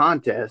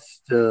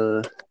contest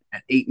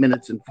at 8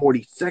 minutes and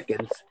 40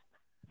 seconds,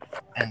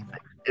 and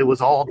it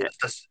was all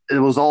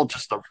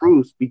just a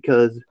ruse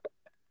because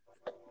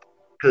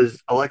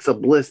Alexa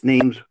Bliss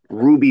names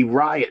Ruby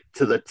Riott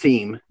to the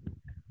team.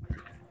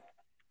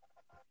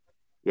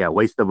 yeah,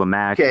 waste of a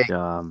match.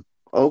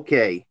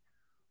 Okay.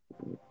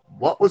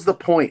 What was the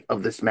point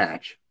of this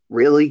match?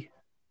 Really?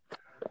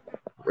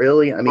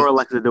 I mean, for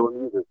Alexa to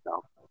amuse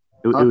herself.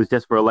 It was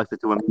just for Alexa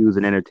to amuse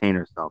and entertain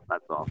herself.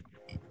 That's all.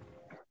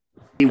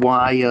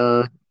 Why?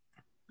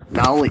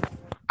 Now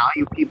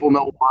you people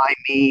know why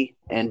me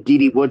and Dee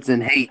Dee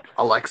Woodson hate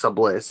Alexa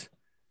Bliss.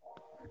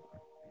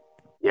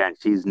 Yeah, and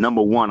she's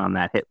number 1 on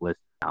that hit list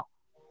now.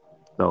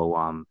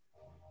 So,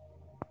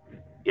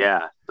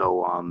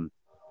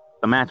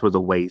 the match was a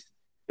waste.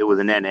 It was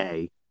an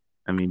NA.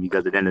 I mean,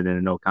 because it ended in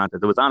a no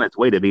contest. It was on its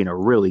way to being a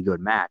really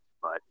good match,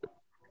 but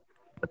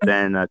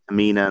then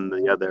Tamina and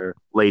the other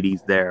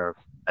ladies there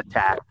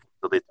attacked,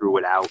 so they threw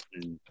it out,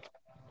 and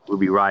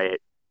Ruby Riott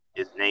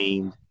is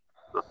named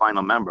the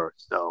final member.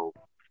 So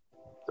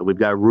we've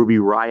got Ruby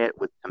Riott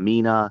with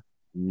Tamina,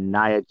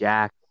 Nia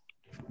Jax,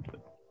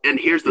 and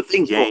here's the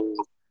thing, James,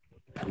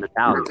 and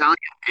Natalya,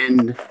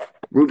 and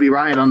Ruby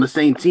Riott on the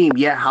same team.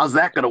 Yeah, how's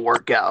that going to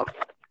work out?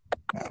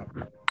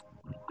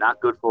 Not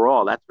good for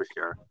all, that's for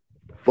sure.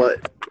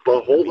 But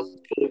hold on,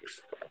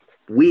 folks.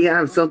 We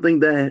have something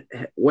that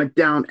went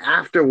down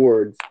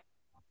afterwards.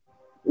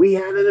 We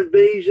had an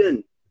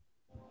invasion.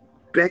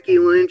 Becky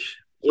Lynch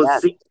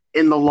was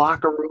in the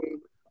locker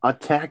room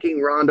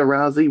attacking Ronda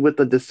Rousey with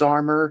the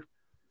disarmer,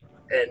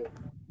 and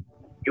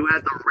you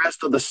had the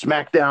rest of the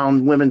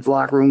SmackDown women's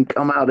locker room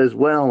come out as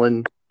well,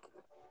 and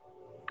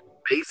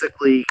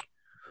basically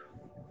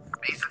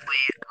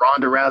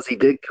Ronda Rousey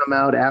did come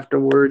out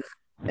afterwards,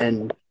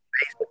 and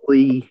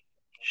basically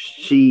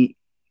she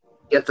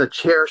gets a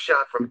chair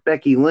shot from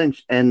Becky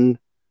Lynch, and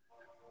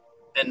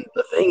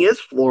the thing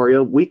is,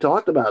 Floria, we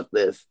talked about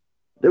this.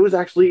 There was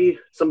actually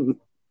some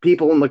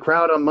people in the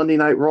crowd on Monday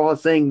Night Raw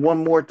saying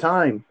one more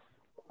time.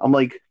 I'm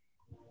like,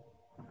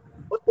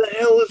 what the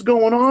hell is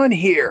going on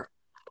here?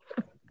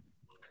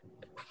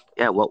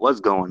 Yeah, what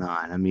was going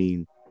on? I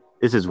mean,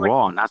 this is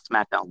Raw, not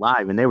SmackDown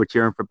Live, and they were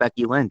cheering for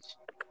Becky Lynch.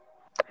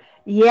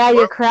 Yeah,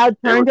 your crowd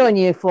turned on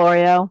you,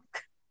 Florio.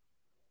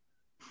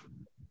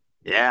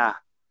 Yeah.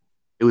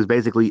 It was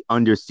basically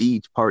Under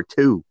Siege Part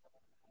 2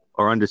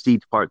 or Under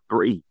Siege Part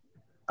 3.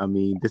 I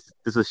mean, this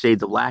is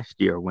shades of last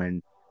year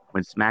when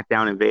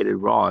SmackDown invaded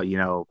Raw, you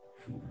know.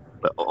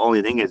 But the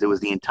only thing is, it was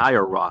the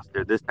entire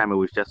roster. This time it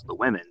was just the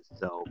women.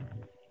 So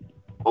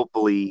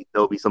hopefully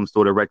there'll be some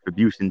sort of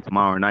retribution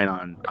tomorrow night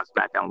on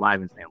SmackDown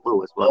Live in St.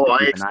 Louis.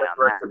 I expect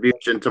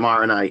retribution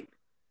tomorrow night.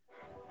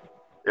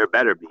 There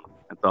better be.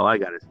 That's all I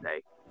got to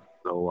say.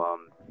 So,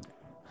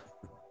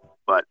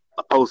 but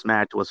the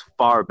post-match was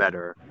far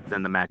better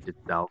than the match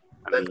itself.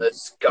 I mean, the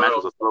match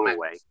was a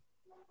throwaway.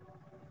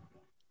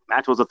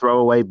 Match was a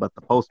throwaway, but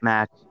the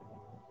post-match,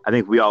 I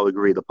think we all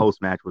agree the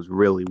post-match was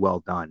really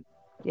well done.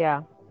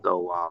 Yeah.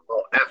 So,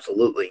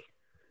 absolutely.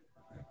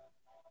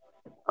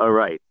 All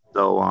right.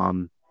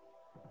 So,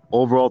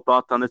 overall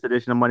thoughts on this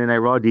edition of Monday Night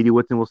Raw? Dee Dee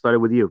Woodson, we'll start it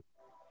with you.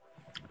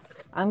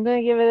 I'm going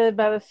to give it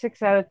about a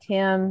 6 out of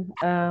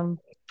 10.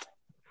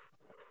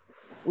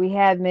 We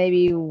had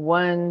maybe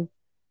 1-2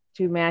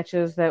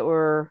 matches that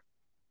were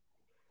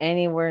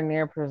anywhere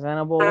near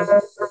presentable.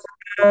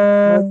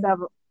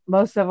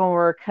 Most of them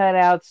were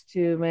cutouts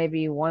to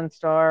maybe 1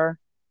 star.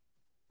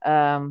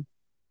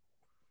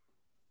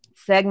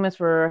 Segments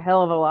were a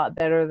hell of a lot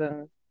better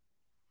than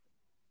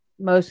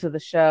most of the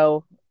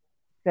show,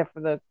 except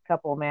for the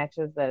couple of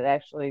matches that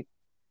actually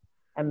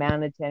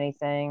amounted to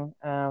anything.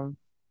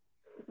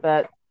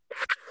 But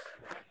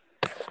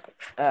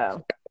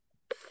out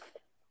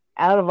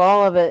of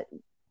all of it,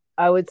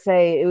 I would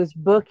say it was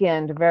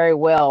bookend very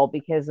well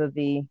because of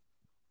the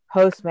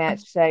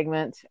post-match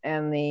segment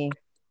and the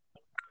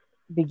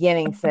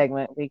beginning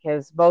segment,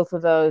 because both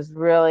of those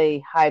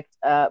really hyped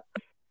up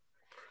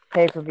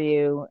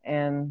pay-per-view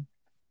and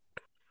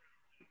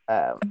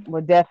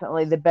were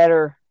definitely the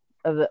better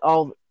of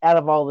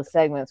all the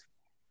segments.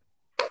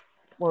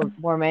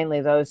 Were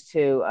mainly those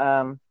two,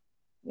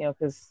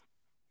 because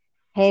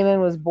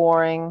Heyman was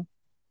boring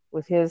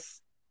with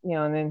his,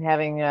 and then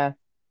having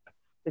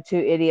the 2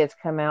 idiots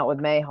come out with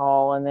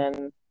Mahal, and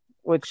then,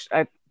 which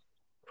I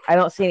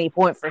don't see any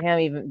point for him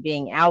even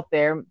being out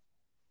there.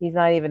 He's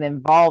not even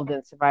involved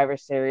in Survivor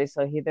Series,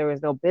 so there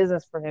was no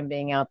business for him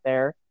being out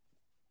there.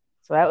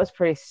 So that was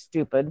pretty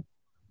stupid.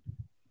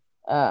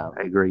 I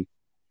agree.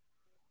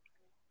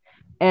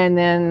 And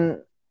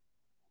then,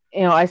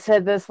 I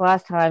said this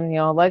last time,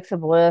 Alexa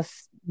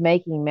Bliss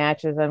making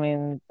matches. I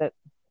mean,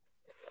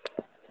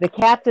 the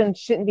captain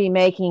shouldn't be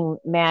making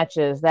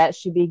matches. That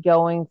should be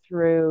going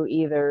through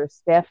either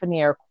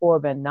Stephanie or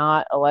Corbin,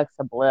 not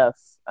Alexa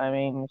Bliss. I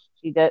mean,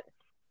 she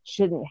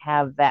shouldn't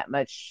have that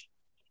much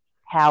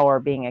power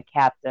being a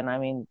captain. I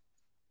mean,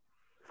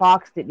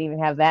 Fox didn't even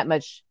have that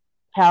much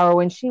power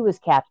when she was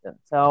captain.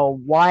 So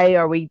why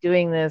are we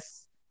doing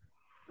this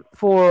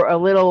for a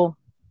little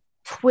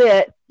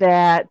twit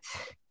that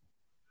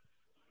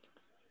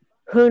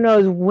who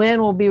knows when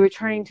will be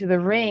returning to the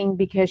ring,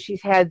 because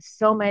she's had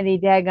so many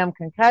daggum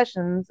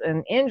concussions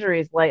and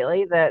injuries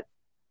lately that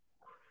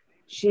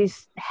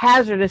she's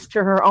hazardous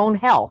to her own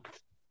health.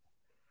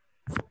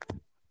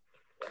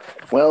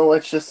 Well,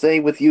 let's just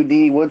say with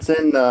UD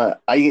Woodson,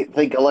 I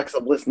think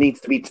Alexa Bliss needs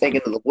to be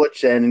taken to the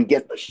woodshed and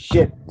get the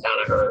shit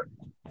out of her.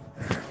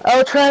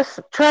 Oh,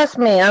 trust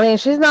me. I mean,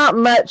 she's not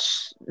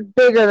much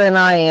bigger than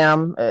I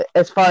am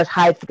as far as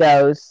height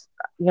goes.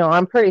 You know,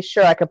 I'm pretty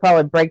sure I could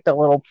probably break the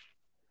little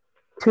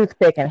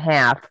toothpick in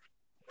half.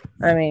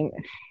 I mean,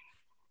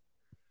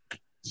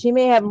 she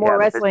may have more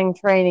wrestling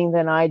training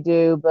than I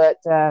do, but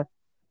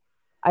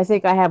I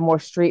think I have more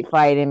street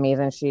fight in me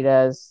than she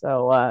does.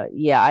 So,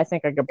 yeah, I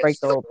think I could break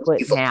the little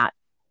twit in half.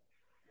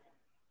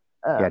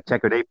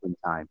 Checkered apron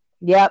time.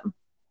 Yep.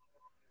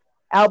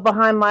 Out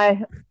behind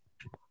my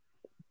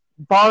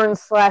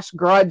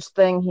barn/garage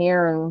thing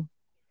here and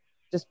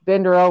just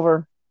bend her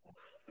over.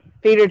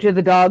 Feed her to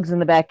the dogs in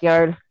the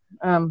backyard.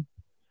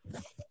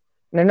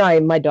 They're not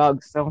even my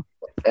dogs, so.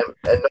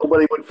 And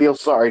nobody would feel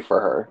sorry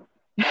for her.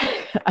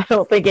 I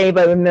don't think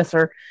anybody would miss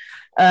her.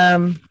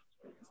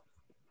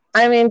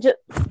 I mean,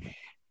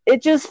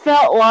 it just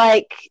felt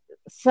like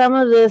some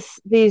of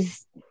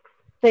these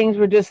things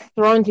were just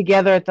thrown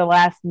together at the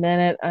last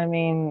minute. I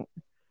mean,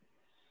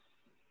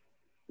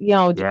 you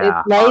know,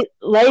 it's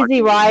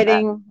lazy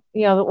writing.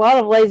 You know, a lot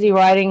of lazy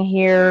writing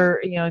here.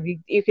 You know,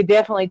 you could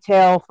definitely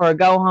tell for a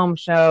go-home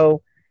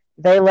show,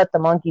 they let the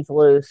monkeys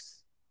loose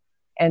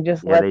and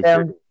just let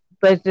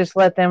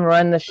them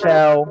run the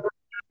show.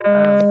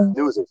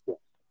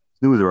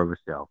 Snoozer of a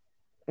show.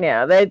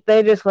 Yeah,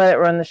 they just let it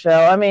run the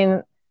show. I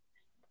mean,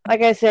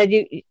 like I said,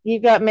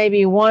 you've got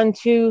maybe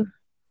 1-2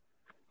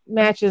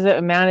 matches that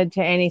amounted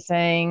to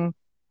anything,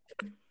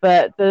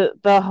 but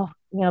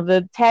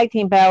the tag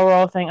team battle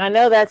royal thing, I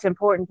know that's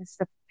important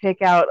to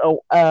pick out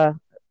a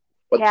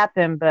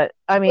captain, but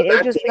I mean,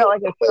 it just felt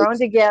like it's thrown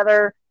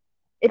together.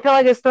 It felt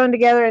like it's thrown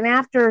together, and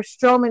after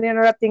Strowman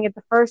interrupting it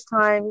the first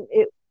time,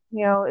 it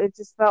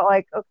just felt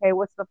like, okay,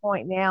 what's the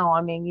point now?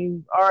 I mean,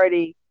 you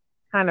already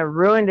kind of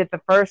ruined it the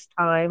first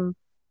time,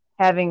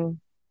 having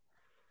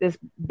this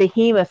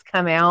behemoth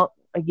come out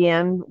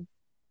again.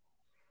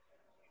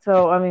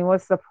 So, I mean,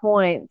 what's the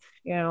point?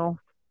 You know,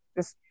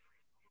 just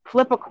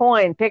flip a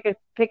coin, pick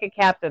a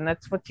captain.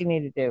 That's what you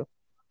need to do.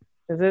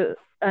 Because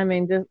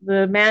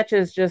the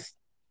matches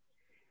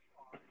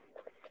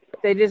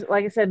they just,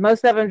 like I said,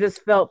 most of them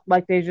just felt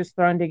like they just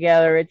thrown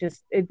together.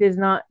 It did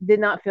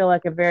not feel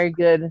like a very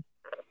good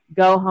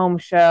go home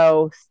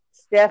show.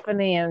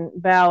 Stephanie and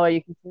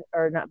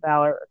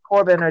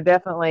Corbin are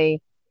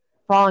definitely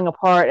falling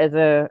apart as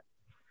a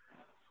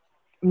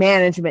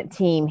management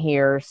team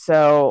here.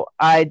 So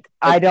I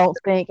don't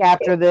think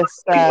after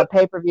this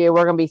pay-per-view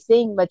we're going to be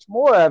seeing much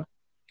more of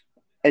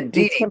the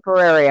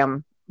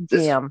temporarium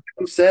GM.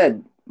 Who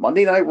said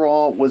Monday Night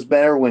Raw was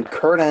better when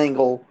Kurt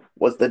Angle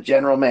was the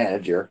general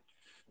manager,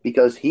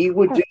 because he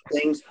would do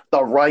things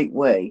the right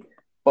way.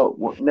 But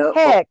no,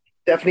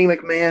 Stephanie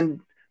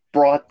McMahon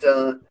brought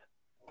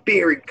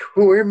Barry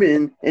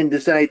Corbin and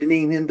decided to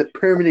name him the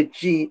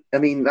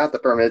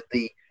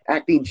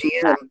acting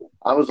GM.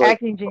 I was like,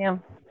 acting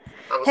GM.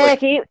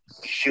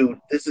 Shoot,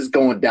 this is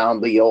going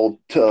down the old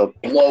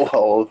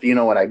blowhole, if you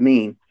know what I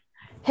mean.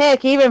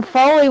 Heck, even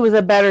Foley was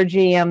a better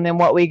GM than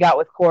what we got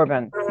with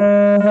Corbin.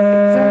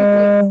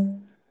 Exactly.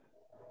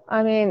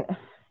 I mean,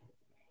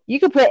 you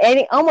could put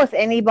almost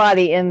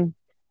anybody in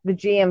the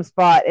GM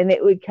spot, and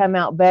it would come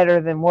out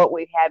better than what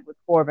we had with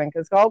Corbin,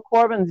 because all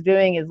Corbin's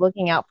doing is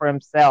looking out for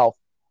himself.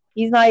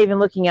 He's not even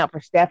looking out for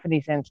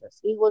Stephanie's interests.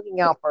 He's looking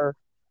out for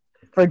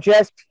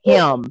just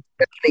him.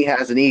 Stephanie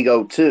has an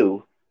ego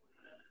too.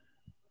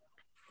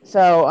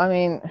 So, I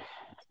mean,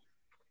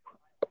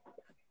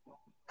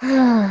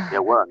 yeah,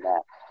 we're on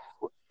that.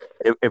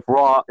 If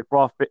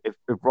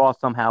Raw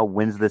somehow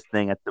wins this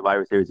thing at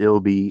Survivor Series, it will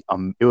be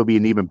an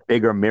even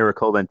bigger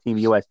miracle than Team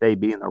USA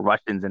beating the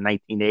Russians in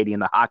 1980 in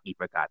the hockey,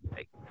 for God's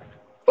sake.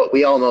 But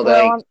we all know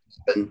that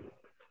ain't.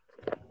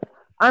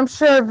 I'm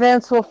sure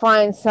Vince will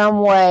find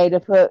some way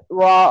to put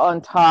Raw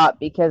on top,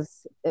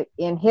 because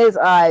in his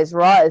eyes,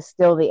 Raw is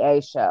still the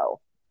A show.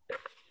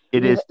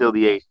 It is still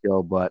the A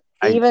show, but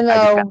even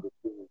though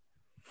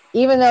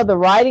the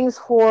writing's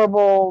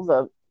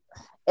horrible,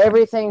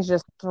 everything's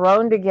just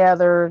thrown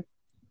together.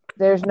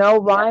 There's no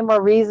rhyme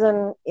or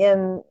reason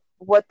in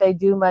what they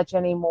do much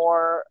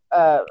anymore.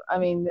 I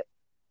mean,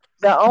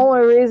 the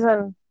only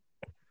reason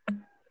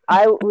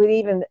I would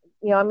even,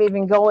 I'm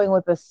even going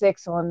with a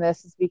 6 on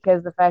this is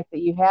because the fact that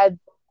you had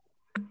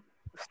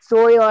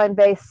storyline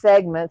based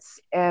segments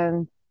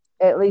and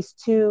at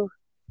least 2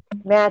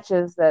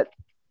 matches that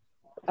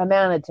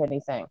amounted to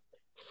anything.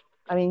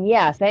 I mean,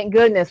 yeah, thank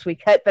goodness we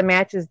cut the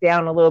matches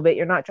down a little bit.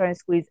 You're not trying to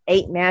squeeze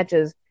 8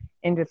 matches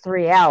into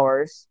 3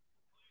 hours.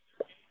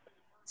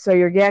 So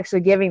you're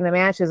actually giving the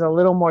matches a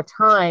little more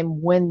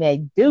time when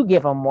they do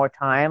give them more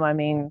time. I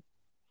mean,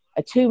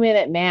 a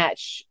 2-minute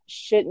match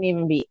shouldn't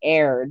even be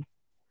aired.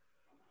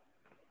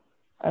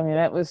 I mean,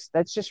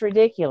 that's just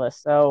ridiculous.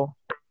 So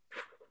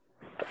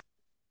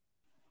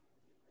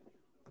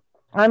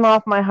I'm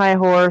off my high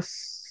horse.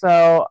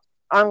 So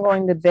I'm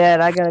going to bed.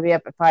 I got to be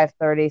up at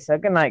 5:30. So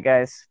good night,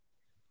 guys.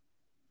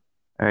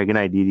 All right, good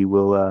night, Dee Dee.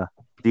 We'll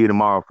see you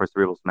tomorrow for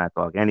Cerebral Smack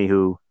Talk.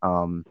 Anywho,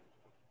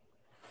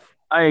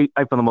 I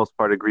for the most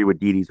part agree with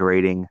Dee Dee's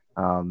rating.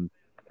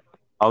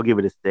 I'll give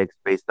it a 6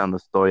 based on the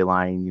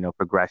storyline,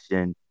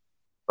 progression.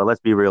 But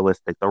let's be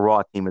realistic. The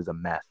Raw team is a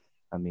mess.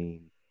 I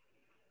mean,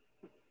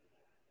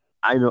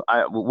 I know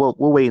we'll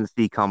wait and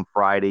see come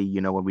Friday,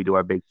 when we do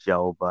our big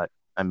show. But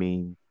I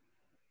mean,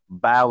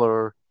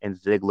 Balor and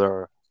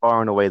Ziggler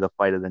far and away the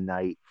fight of the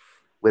night,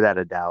 without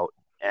a doubt.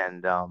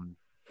 And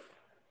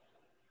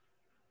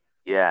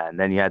yeah, and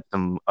then you had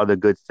some other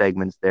good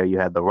segments there. You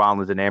had the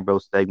Rollins and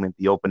Ambrose segment,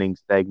 the opening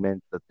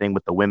segment, the thing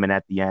with the women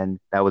at the end.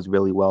 That was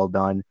really well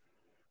done.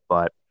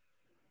 But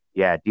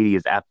yeah, Dee Dee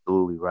is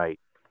absolutely right.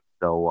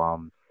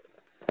 So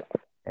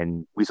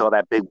and we saw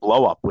that big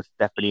blow up with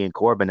Stephanie and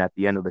Corbin at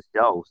the end of the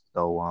show.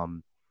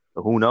 So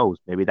who knows?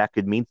 Maybe that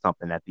could mean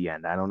something at the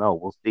end. I don't know.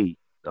 We'll see.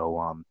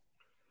 So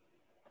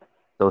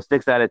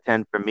 6 out of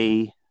 10 for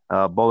me.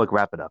 Bullock,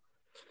 wrap it up.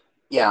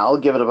 Yeah, I'll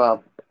give it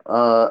about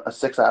a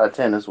 6 out of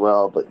 10 as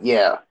well. But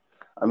yeah,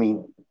 I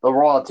mean, the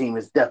Raw team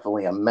is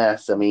definitely a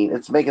mess. I mean,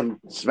 it's making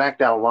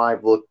SmackDown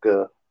Live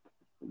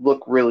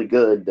look really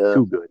good.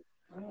 Too good.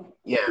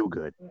 Yeah, Too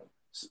good.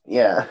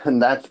 yeah,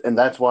 and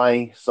that's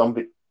why some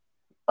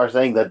are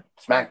saying that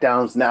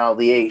SmackDown's now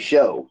the A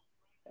show.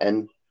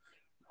 And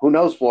who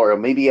knows, Florida?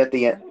 Maybe at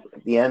the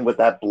end with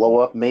that blow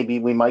up, maybe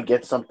we might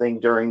get something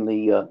during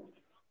the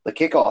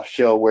kickoff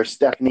show where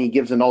Stephanie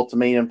gives an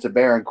ultimatum to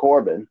Baron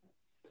Corbin.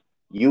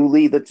 You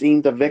lead the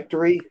team to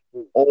victory,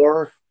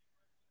 or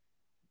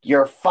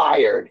you're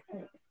fired.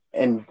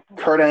 And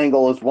Kurt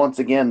Angle is once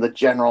again the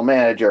general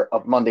manager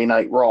of Monday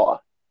Night Raw.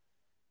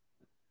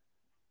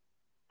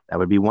 That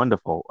would be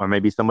wonderful. Or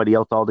maybe somebody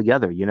else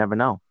altogether. You never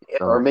know.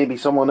 So, or maybe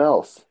someone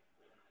else.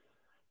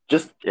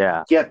 Just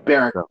get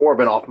Baron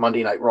Corbin off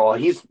Monday Night Raw.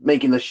 He's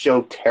making the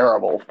show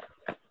terrible.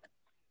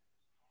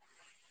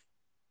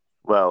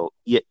 Well,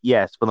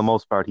 yes, for the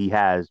most part he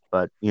has,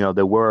 but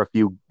there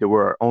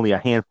were only a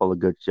handful of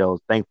good shows.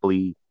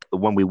 Thankfully, the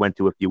one we went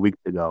to a few weeks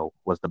ago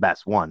was the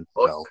best one.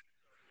 So,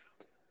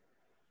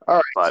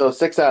 all right, so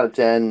 6 out of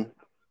 10.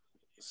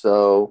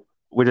 So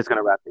we're just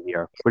gonna wrap it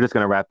here. We're just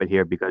gonna wrap it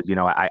here because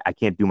I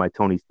can't do my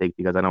Tony's take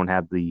because I don't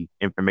have the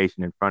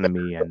information in front of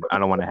me, and I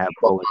don't want to have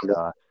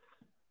Bullock.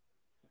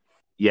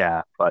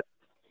 Yeah, but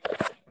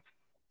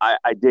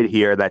I did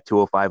hear that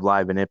 205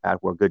 Live and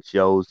Impact were good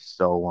shows,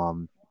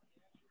 so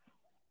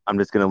I'm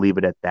just going to leave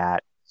it at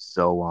that.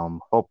 So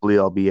hopefully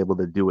I'll be able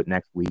to do it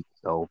next week.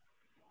 So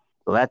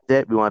that's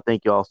it. We want to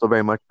thank you all so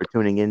very much for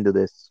tuning into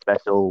this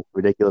special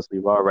Ridiculously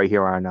Raw right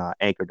here on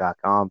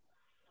Anchor.com.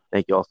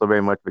 Thank you all so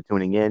very much for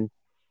tuning in.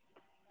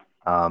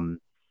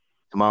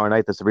 Tomorrow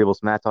night, the Cerebral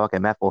Smack Talk,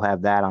 MF will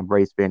have that on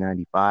Brace Bear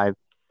 95.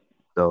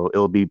 So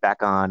it'll be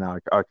back on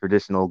our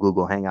traditional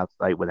Google Hangout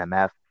site with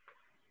MF.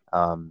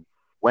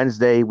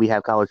 Wednesday, we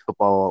have college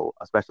football,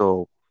 a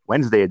special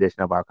Wednesday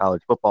edition of our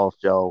college football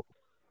show.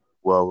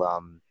 We'll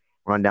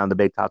run down the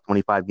big top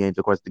 25 games.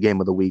 Of course, the game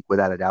of the week,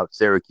 without a doubt,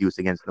 Syracuse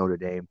against Notre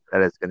Dame.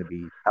 That is going to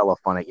be hella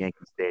fun at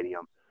Yankee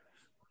Stadium.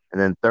 And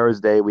then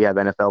Thursday, we have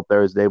NFL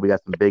Thursday. We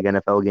got some big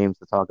NFL games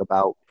to talk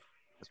about.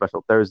 A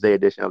special Thursday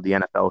edition of the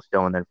NFL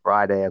show. And then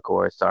Friday, of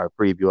course, our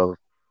preview of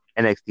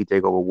NXT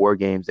TakeOver War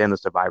Games and the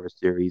Survivor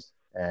Series.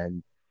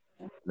 And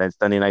then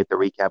Sunday night, the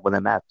recap with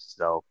MF.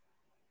 So,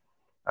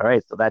 all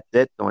right, so that's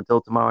it. So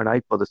until tomorrow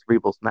night for the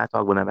Cerebral Smack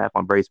Talk with MF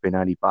on Brace Bay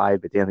 95,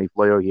 it's Anthony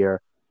Floyo here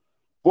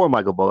for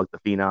Michael Bullock, the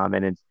Phenom,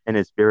 and in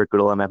his spirit,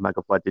 good old MF,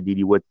 Michael Fletcher, Dee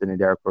Dee Woodson, and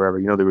Derek Forever.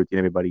 You know the routine,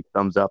 everybody.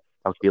 Thumbs up.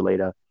 Talk to you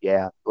later.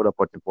 Yeah, go to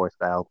Fortune 4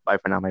 style. Bye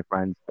for now, my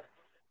friends.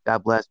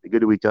 God bless. Be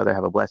good to each other.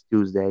 Have a blessed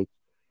Tuesday.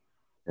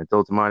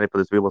 Until tomorrow night for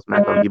the Cerebral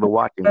Smack Talk, keep it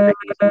watching.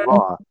 Ridiculously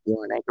Raw here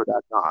on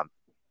Anchor.com.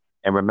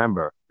 And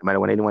remember, no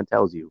matter what anyone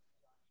tells you,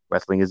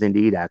 wrestling is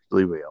indeed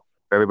actually real.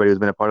 For everybody who's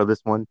been a part of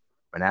this one,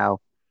 for now,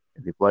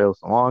 Anthony Floyo,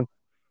 so long.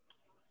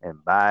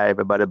 And bye,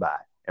 everybody,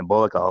 bye. And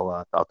Bullock,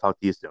 I'll talk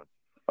to you soon.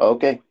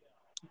 Okay.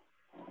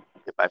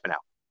 Bye for now.